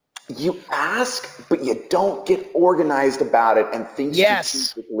you ask, but you don't get organized about it and think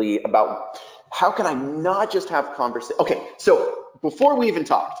strategically about, how can I not just have conversation? Okay, so before we even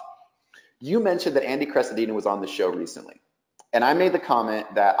talked, you mentioned that Andy Cresadina was on the show recently. And I made the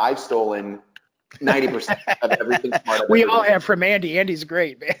comment that I've stolen 90% of everything smart. We all have from Andy. Andy's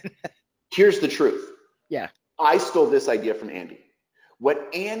great, man. Here's the truth. Yeah. I stole this idea from Andy. What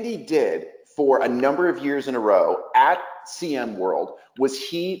Andy did for a number of years in a row at CM World was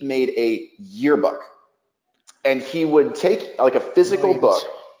he made a yearbook. And he would take like a physical book.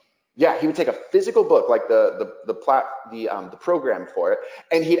 Yeah, he would take a physical book, like the program for it,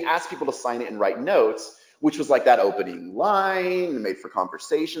 and he'd ask people to sign it and write notes, which was like that opening line made for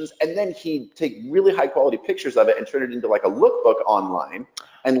conversations. And then he'd take really high quality pictures of it and turn it into like a lookbook online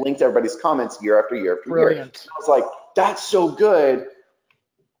and link to everybody's comments year after year after year. Brilliant. I was like, that's so good.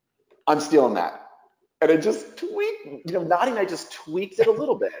 I'm stealing that. And I just tweaked, nodding, I just tweaked it a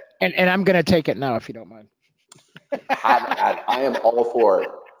little bit. And I'm going to take it now, if you don't mind. I am all for it.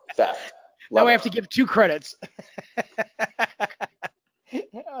 Theft. Now I have to give 2 credits.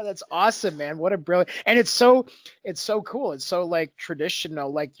 Oh, that's awesome, man. What a brilliant. And it's so cool. It's so like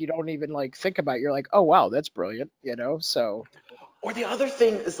traditional, like you don't even like think about it. You're like, oh wow, that's brilliant, so. Or the other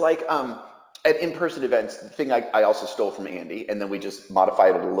thing is like at in-person events, the thing I also stole from Andy, and then we just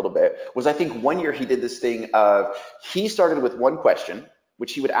modified it a little bit, was I think one year he did this thing of, he started with one question,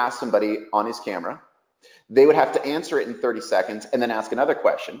 which he would ask somebody on his camera. They would have to answer it in 30 seconds and then ask another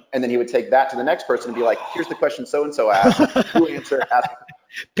question. And then he would take that to the next person and be like, here's the question so-and-so asked. You answer, ask.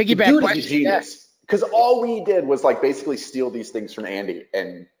 Piggyback question. Genius. Because all we did was like basically steal these things from Andy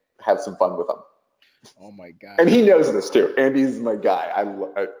and have some fun with them. Oh my God. And he knows this too. Andy's my guy.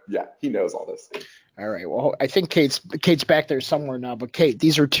 He knows all this. All right. Well, I think Kate's back there somewhere now. But Kate,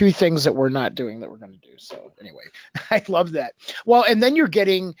 these are 2 things that we're not doing that we're going to do. So anyway, I love that. Well, and then you're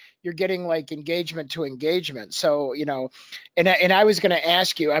getting like engagement to engagement. So and I was going to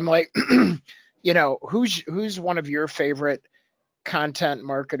ask you. I'm like, who's one of your favorite content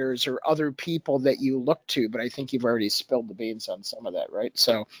marketers or other people that you look to, but I think you've already spilled the beans on some of that, right?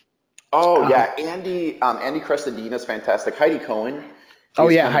 So, Oh yeah, Andy Crestodina is fantastic. Heidi Cohen oh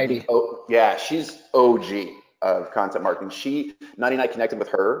is yeah, kind of the Heidi. she's OG of content marketing. Nani and I connected with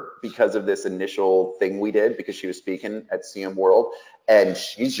her because of this initial thing we did because she was speaking at CM World, and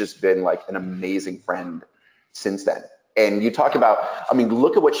she's just been like an amazing friend since then. And you talk about, I mean,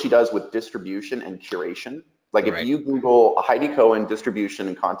 look at what she does with distribution and curation. Like if Right. you Google Heidi Cohen distribution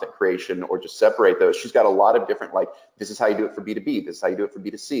and content creation, or just separate those, she's got a lot of different, like, this is how you do it for B2B. This is how you do it for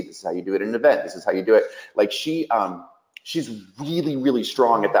B2C. This is how you do it in an event. This is how you do it. Like she's really, really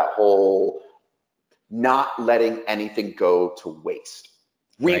strong at that whole not letting anything go to waste.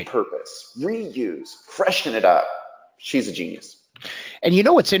 Right. Repurpose, reuse, freshen it up. She's a genius. And you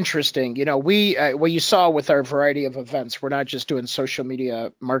know what's interesting? You know, we what you saw with our variety of events, we're not just doing social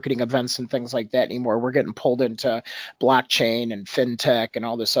media marketing events and things like that anymore. We're getting pulled into blockchain and fintech and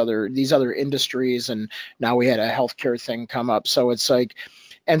all these other industries, and now we had a healthcare thing come up. So it's like,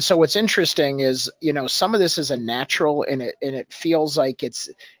 and so what's interesting is, you know, some of this is a natural, and it feels like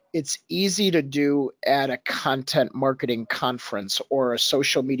it's easy to do at a content marketing conference or a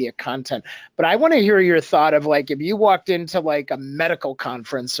social media content. But I want to hear your thought of, like, if you walked into like a medical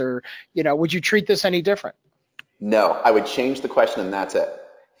conference, or, you know, would you treat this any different? No, I would change the question and that's it.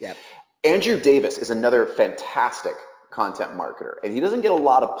 Yeah. Andrew Davis is another fantastic content marketer, and he doesn't get a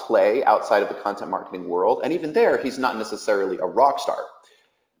lot of play outside of the content marketing world. And even there, he's not necessarily a rock star.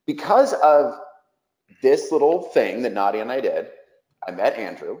 Because of this little thing that Nadia and I did, I met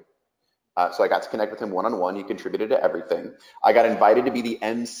Andrew. So I got to connect with him one-on-one. He contributed to everything. I got invited to be the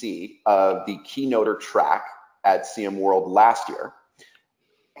MC of the keynoter track at CM World last year.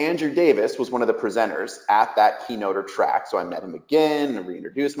 Andrew Davis was one of the presenters at that keynoter track. So I met him again and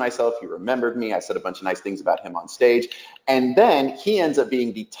reintroduced myself. He remembered me. I said a bunch of nice things about him on stage. And then he ends up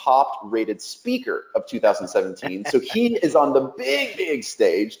being the top rated speaker of 2017. So he is on the big, big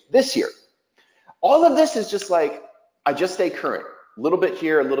stage this year. All of this is just like, I just stay current. A little bit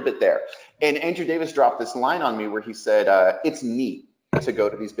here, a little bit there. And Andrew Davis dropped this line on me where he said, it's neat to go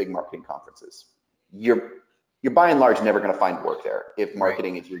to these big marketing conferences. You're by and large never going to find work there if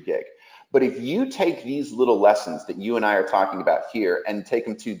marketing is your gig. But if you take these little lessons that you and I are talking about here and take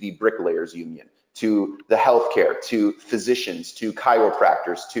them to the bricklayers union, to the healthcare, to physicians, to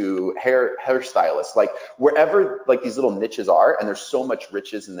chiropractors, to hairstylists, like wherever like these little niches are, and there's so much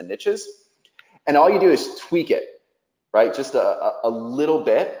riches in the niches, and all you do is tweak it, right? Just a little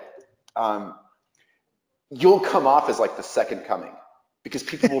bit, you'll come off as like the second coming, because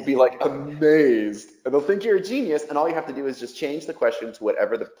people will be like amazed, and they'll think you're a genius, and all you have to do is just change the question to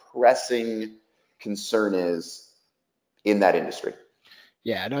whatever the pressing concern is in that industry.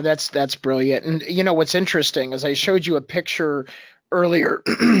 Yeah, no, that's brilliant. And you know what's interesting is I showed you a picture earlier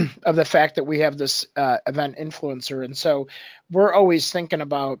of the fact that we have this event influencer, and so we're always thinking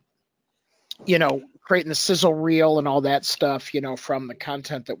about, you know, creating the sizzle reel and all that stuff, you know, from the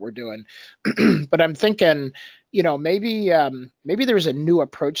content that we're doing. But I'm thinking, you know, maybe there's a new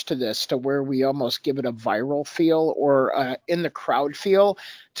approach to this, to where we almost give it a viral feel, or in the crowd feel,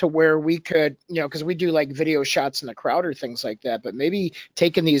 to where we could, you know, because we do like video shots in the crowd or things like that, but maybe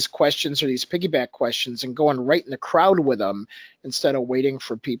taking these questions or these piggyback questions and going right in the crowd with them instead of waiting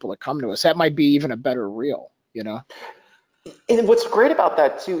for people to come to us. That might be even a better reel, you know? And what's great about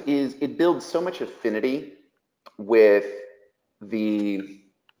that too is it builds so much affinity with the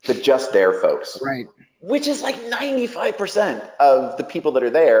just there folks, Right. which is like 95% of the people that are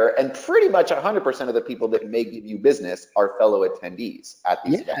there, and pretty much 100% of the people that may give you business are fellow attendees at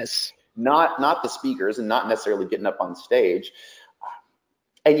these events. Not the speakers, and not necessarily getting up on stage.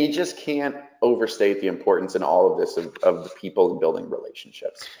 And you just can't overstate the importance in all of this of the people and building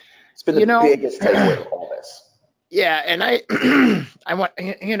relationships. It's been the biggest takeaway of all this. Yeah, and I want,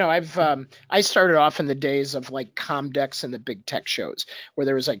 you know, I started off in the days of like Comdex and the big tech shows where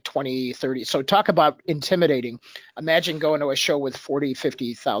there was like 20, 30. So talk about intimidating. Imagine going to a show with 40,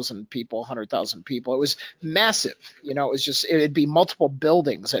 50,000 people, 100,000 people. It was massive. You know, it was just, it'd be multiple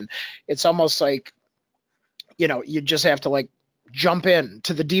buildings, and it's almost like, you know, you just have to like jump in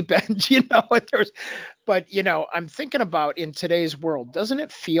to the deep end, you know. But you know, I'm thinking about, in today's world, doesn't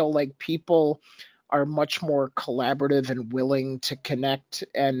it feel like people are much more collaborative and willing to connect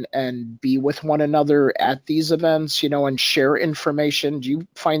and be with one another at these events, you know, and share information? Do you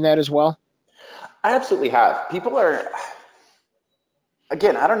find that as well? I absolutely have. People are,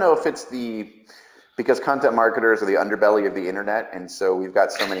 again, I don't know if it's because content marketers are the underbelly of the internet, and so we've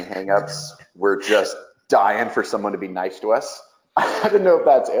got so many hangups, we're just dying for someone to be nice to us. I don't know if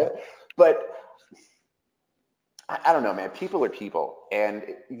that's it, but I don't know, man. People are people, and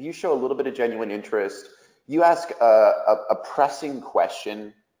you show a little bit of genuine interest. You ask a pressing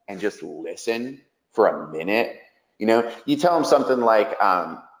question and just listen for a minute. You know, you tell them something like,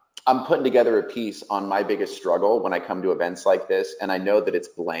 "I'm putting together a piece on my biggest struggle when I come to events like this, and I know that it's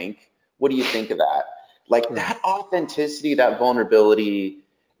blank. What do you think of that?" Like Right. that authenticity, that vulnerability.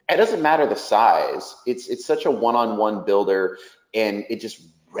 It doesn't matter the size. It's such a one-on-one builder, and it just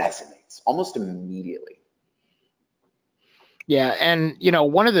resonates almost immediately. Yeah, and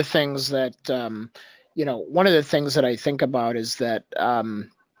one of the things that one of the things that I think about is that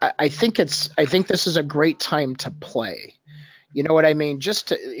I think this is a great time to play. You know what I mean?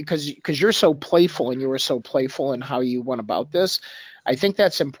 Just because you're so playful and you were so playful in how you went about this, I think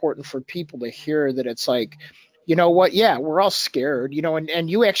that's important for people to hear that it's like, you know what? Yeah, we're all scared, and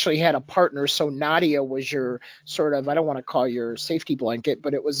you actually had a partner. So Nadia was your sort of, I don't want to call your safety blanket,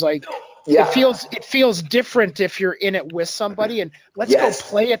 but it was like, Yeah. it feels different if you're in it with somebody. And let's go Yes.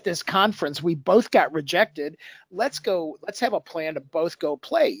 play at this conference. We both got rejected. Let's have a plan to both go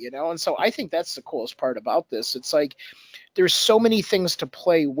play, And so I think that's the coolest part about this. It's like, there's so many things to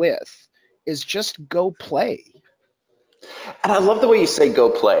play with, is just go play. And I love the way you say go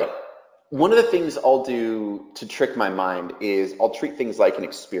play. One of the things I'll do to trick my mind is I'll treat things like an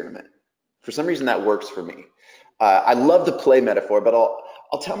experiment. For some reason, that works for me. I love the play metaphor, but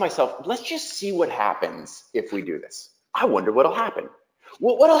I'll tell myself, let's just see what happens if we do this. I wonder what'll happen.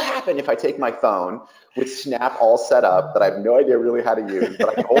 What'll happen if I take my phone with Snap all set up that I have no idea really how to use, but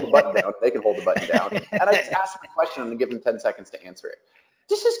I can hold the button down, they can hold the button down, and I just ask them a question and give them 10 seconds to answer it.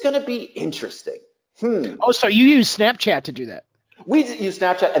 This is going to be interesting. Oh, so you use Snapchat to do that? We use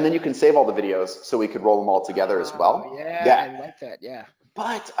Snapchat, and then you can save all the videos so we could roll them all together as well. Yeah, Yeah. I like that. Yeah.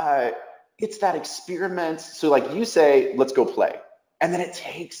 But it's that experiment. So, like you say, let's go play. And then it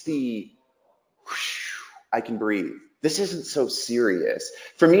takes the, whoosh, I can breathe. This isn't so serious.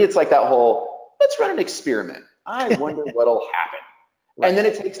 For me, it's like that whole, let's run an experiment. I wonder what'll happen. Right. And then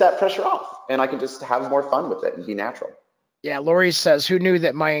it takes that pressure off, and I can just have more fun with it and be natural. Yeah, Lori says, who knew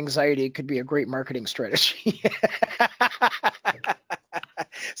that my anxiety could be a great marketing strategy?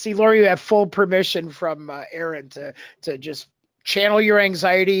 See, Lori, you have full permission from Aaron to just channel your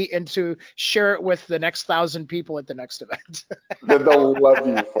anxiety and to share it with the next 1,000 people at the next event. They'll love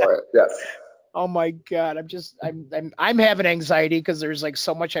you for it. Yes. Oh my God, I'm having anxiety because there's like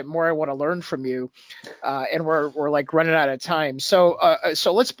so much more I want to learn from you, and we're like running out of time. So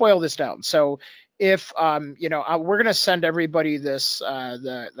let's boil this down. So if we're gonna send everybody this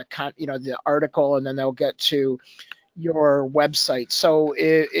the article, and then they'll get to your website. So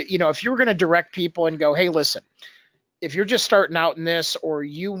if you were gonna direct people and go, hey, listen, if you're just starting out in this, or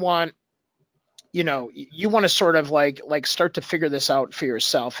you want to sort of like start to figure this out for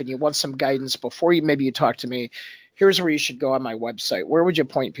yourself, and you want some guidance before you talk to me, here's where you should go on my website. Where would you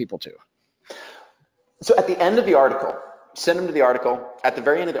point people to? So at the end of the article, send them to the article. At the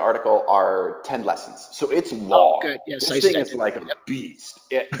very end of the article are 10 lessons. So it's long. Good. Yes, this thing is like a beast.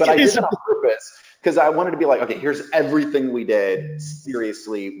 But I did it on purpose because I wanted to be like, okay, here's everything we did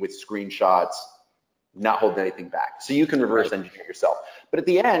seriously with screenshots, not holding anything back. So you can reverse engineer yourself. But at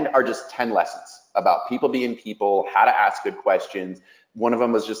the end are just 10 lessons about people being people, how to ask good questions. One of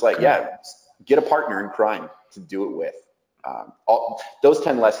them was just like, get a partner in crime to do it with. Those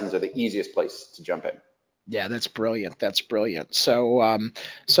 10 lessons are the easiest place to jump in. Yeah, that's brilliant. That's brilliant. So,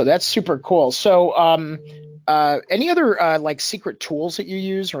 so that's super cool. So, any other like secret tools that you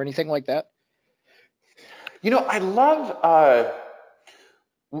use or anything like that? I love,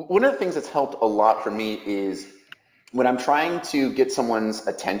 one of the things that's helped a lot for me is when I'm trying to get someone's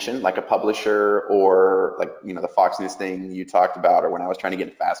attention, like a publisher or like, the Fox News thing you talked about, or when I was trying to get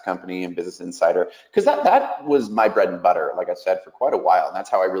a Fast Company and Business Insider, because that was my bread and butter, like I said, for quite a while. And that's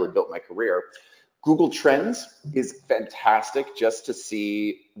how I really built my career. Google Trends is fantastic just to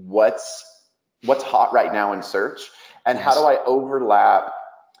see what's hot right now in search, and how do I overlap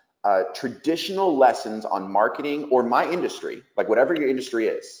traditional lessons on marketing or my industry, like whatever your industry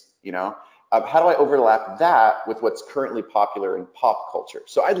is, how do I overlap that with what's currently popular in pop culture?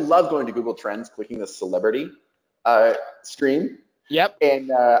 So I love going to Google Trends, clicking the celebrity stream. Yep.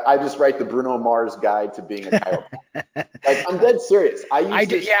 And I just write the Bruno Mars guide to being a chiropractor. Like, I'm dead serious. I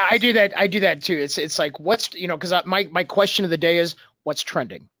do that. I do that too. It's like, what's, because my question of the day is, what's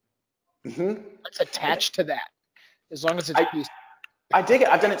trending? Mm-hmm. Let's attach to that, as long as it's I dig it.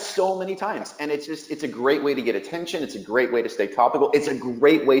 I've done it so many times, and it's a great way to get attention. It's a great way to stay topical. It's a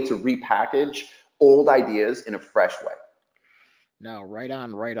great way to repackage old ideas in a fresh way. No, right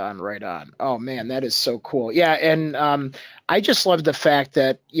on, right on, right on. Oh man, that is so cool. Yeah, and I just love the fact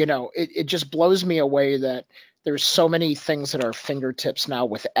that it just blows me away that there's so many things at our fingertips now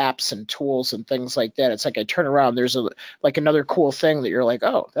with apps and tools and things like that. It's like I turn around, there's another cool thing that you're like,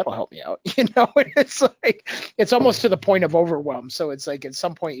 oh, that'll help me out. It's like it's almost to the point of overwhelm. So it's like at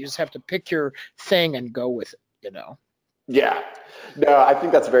some point you just have to pick your thing and go with it. Yeah. No, I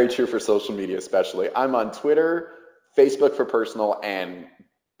think that's very true for social media, especially. I'm on Twitter, Facebook for personal, and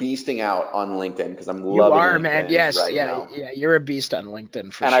beasting out on LinkedIn because I'm You loving are, LinkedIn man. Yes, right yeah, now. yeah. You're a beast on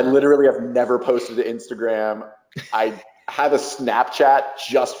LinkedIn for And sure. I literally have never posted to Instagram. I have a Snapchat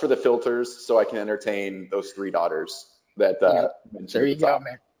just for the filters so I can entertain those 3 daughters that mentioned there at you the go, top.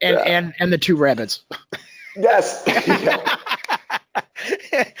 man. And the 2 rabbits. Yes. Yeah.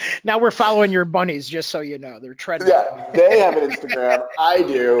 Now we're following your bunnies, just so you know. They're treading. Yeah, they have an Instagram. I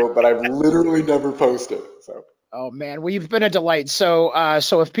do, but I've literally never posted. So. Oh man, well, you've been a delight. So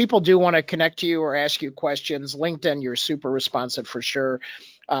if people do want to connect to you or ask you questions, LinkedIn, you're super responsive for sure.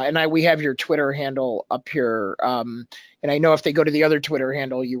 And we have your Twitter handle up here. And I know if they go to the other Twitter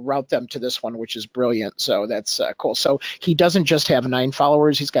handle, you route them to this one, which is brilliant. So that's cool. So he doesn't just have 9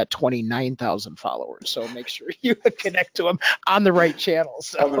 followers; he's got 29,000 followers. So make sure you connect to him on the right channel.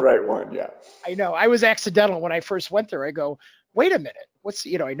 So. On the right one, yeah. I know. I was accidental when I first went there. I go, wait a minute.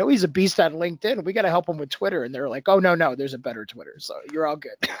 I know he's a beast on LinkedIn. We got to help him with Twitter. And they're like, oh, no, there's a better Twitter. So you're all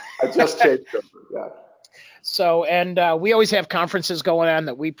good. I just changed over, yeah. So, and we always have conferences going on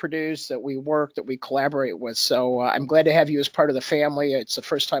that we produce, that we work, that we collaborate with. So I'm glad to have you as part of the family. It's the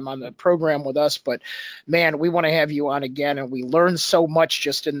first time on the program with us, but man, we want to have you on again. And we learned so much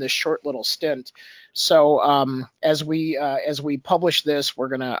just in this short little stint. So as we publish this, we're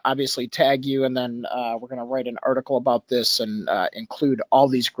going to obviously tag you, and then we're going to write an article about this and include all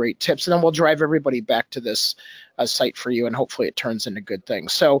these great tips. And then we'll drive everybody back to this site for you, and hopefully it turns into good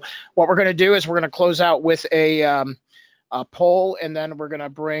things. So what we're going to do is we're going to close out with a poll, and then we're going to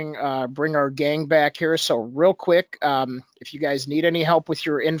bring our gang back here. So real quick, if you guys need any help with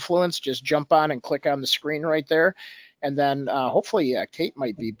your influence, just jump on and click on the screen right there. And then hopefully Kate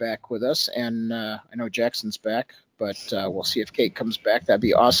might be back with us. And I know Jackson's back, but we'll see if Kate comes back. That'd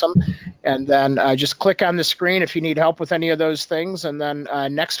be awesome. And then just click on the screen if you need help with any of those things. And then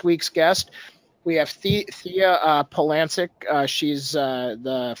next week's guest, we have Thea Polancic. She's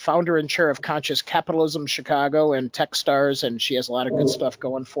the founder and chair of Conscious Capitalism Chicago and Techstars, and she has a lot of good stuff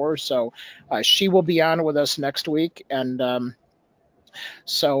going for her. So she will be on with us next week. And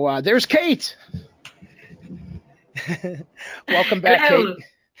so there's Kate. Welcome back, Hello. Kate.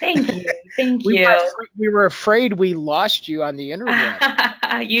 Thank you. Thank you. We were afraid we lost you on the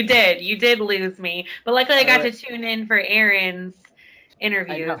internet. You did lose me, but luckily I got to tune in for Aaron's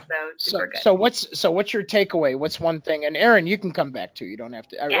interview. So what's your takeaway? What's one thing? And Aaron, you can come back too. You don't have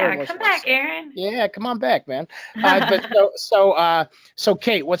to. Come back, Aaron. Yeah, come on back, man. So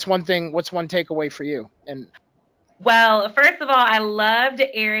Kate, what's one thing? What's one takeaway for you? And well, first of all, I loved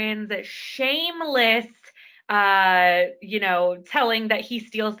Aaron's shameless telling that he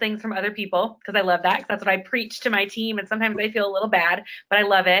steals things from other people, because I love that, because that's what I preach to my team, and sometimes I feel a little bad, but I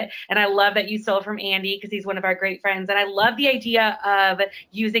love it. And I love that you stole from Andy, because he's one of our great friends. And I love the idea of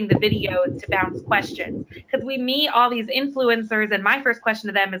using the videos to bounce questions, because we meet all these influencers, and my first question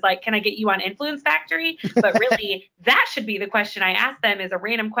to them is like, can I get you on Influence Factory? But really, that should be the question I ask them, is a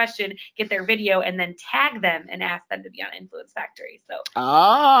random question, get their video, and then tag them and ask them to be on Influence Factory. So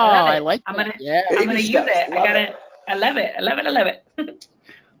I like that. I'm gonna use it. I love it.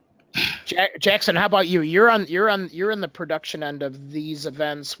 Jackson, how about you? You're in the production end of these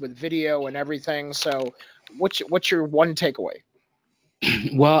events with video and everything. So what's your one takeaway?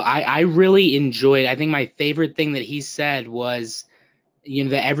 Well, I really enjoyed, I think my favorite thing that he said was,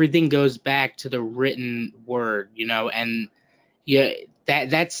 that everything goes back to the written word, and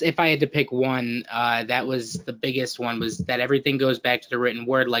that's, if I had to pick one, that was the biggest one, was that everything goes back to the written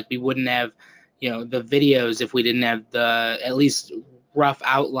word. Like, we wouldn't have the videos if we didn't have the at least rough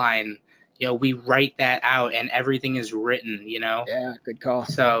outline. We write that out, and everything is written. Yeah, good call.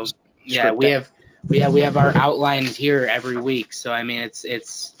 So yeah, we have our outlines here every week. So I mean,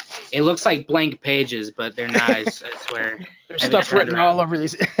 it looks like blank pages, but they're not. I swear. There's stuff written all over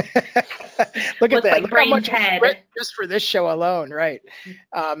these. Look at that. Like Look how much head. Just for this show alone, right?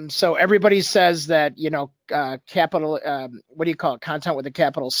 So everybody says that, capital, what do you call it? Content with a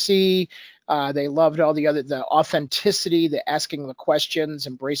capital C. They loved all the authenticity, the asking the questions,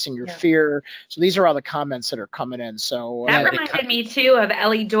 embracing your fear. So these are all the comments that are coming in. So that reminded me too of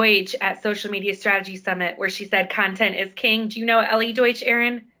Ellie Deutsch at Social Media Strategy Summit, where she said content is king. Do you know Ellie Deutsch,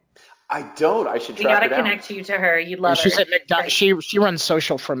 Aaron? I don't. I should We track got her to down. connect you to her. You'd love her. She's at McDonald's. She runs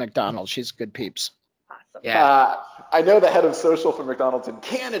social for McDonald's. She's good peeps. Awesome. Yeah. I know the head of social for McDonald's in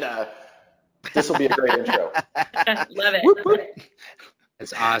Canada. This will be a great intro. Love it. Whoop, whoop.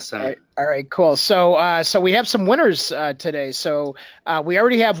 That's awesome. All right, cool. So we have some winners today. So we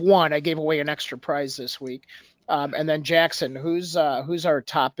already have one. I gave away an extra prize this week. And then Jackson, who's our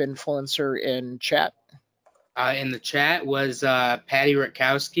top influencer in chat? In the chat was Patty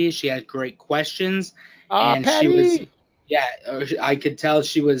Rutkowski. She had great questions, and Patty. I could tell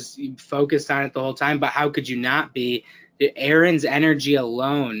she was focused on it the whole time. But how could you not be? Aaron's energy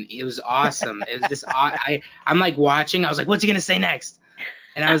alone, it was awesome. It was just I'm like watching. I was like, what's he gonna say next?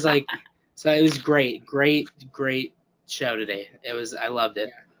 And I was like, so it was great show today. I loved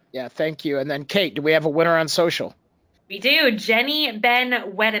it. Yeah, thank you. And then Kate, do we have a winner on social? We do. Jenny Ben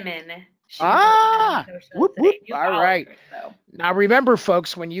Wedeman. Whoop, whoop. All right. Now remember,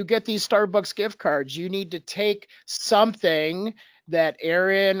 folks, when you get these Starbucks gift cards, you need to take something that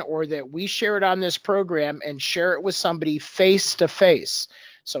Aaron or that we shared on this program and share it with somebody face to face.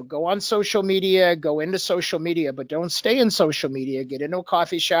 So go on social media, go into social media, but don't stay in social media. Get into a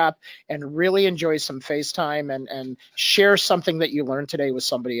coffee shop and really enjoy some FaceTime and share something that you learned today with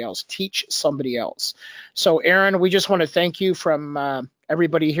somebody else. Teach somebody else. So Aaron, we just want to thank you from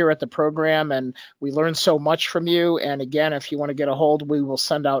everybody here at the program, and we learned so much from you. And again, if you want to get a hold, we will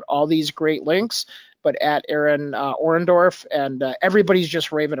send out all these great links, but at Aaron Orendorff, and everybody's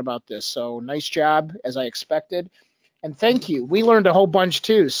just raving about this. So nice job, as I expected. And thank you. We learned a whole bunch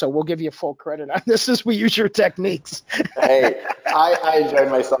too, so we'll give you full credit on this as we use your techniques. Hey, I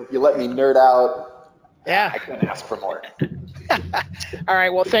enjoyed myself. You let me nerd out. Yeah. I couldn't ask for more. All right.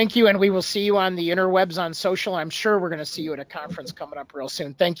 Well, thank you. And we will see you on the interwebs on social. I'm sure we're going to see you at a conference coming up real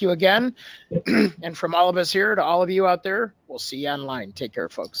soon. Thank you again. And from all of us here to all of you out there, we'll see you online. Take care,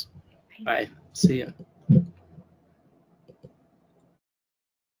 folks. Bye. See you.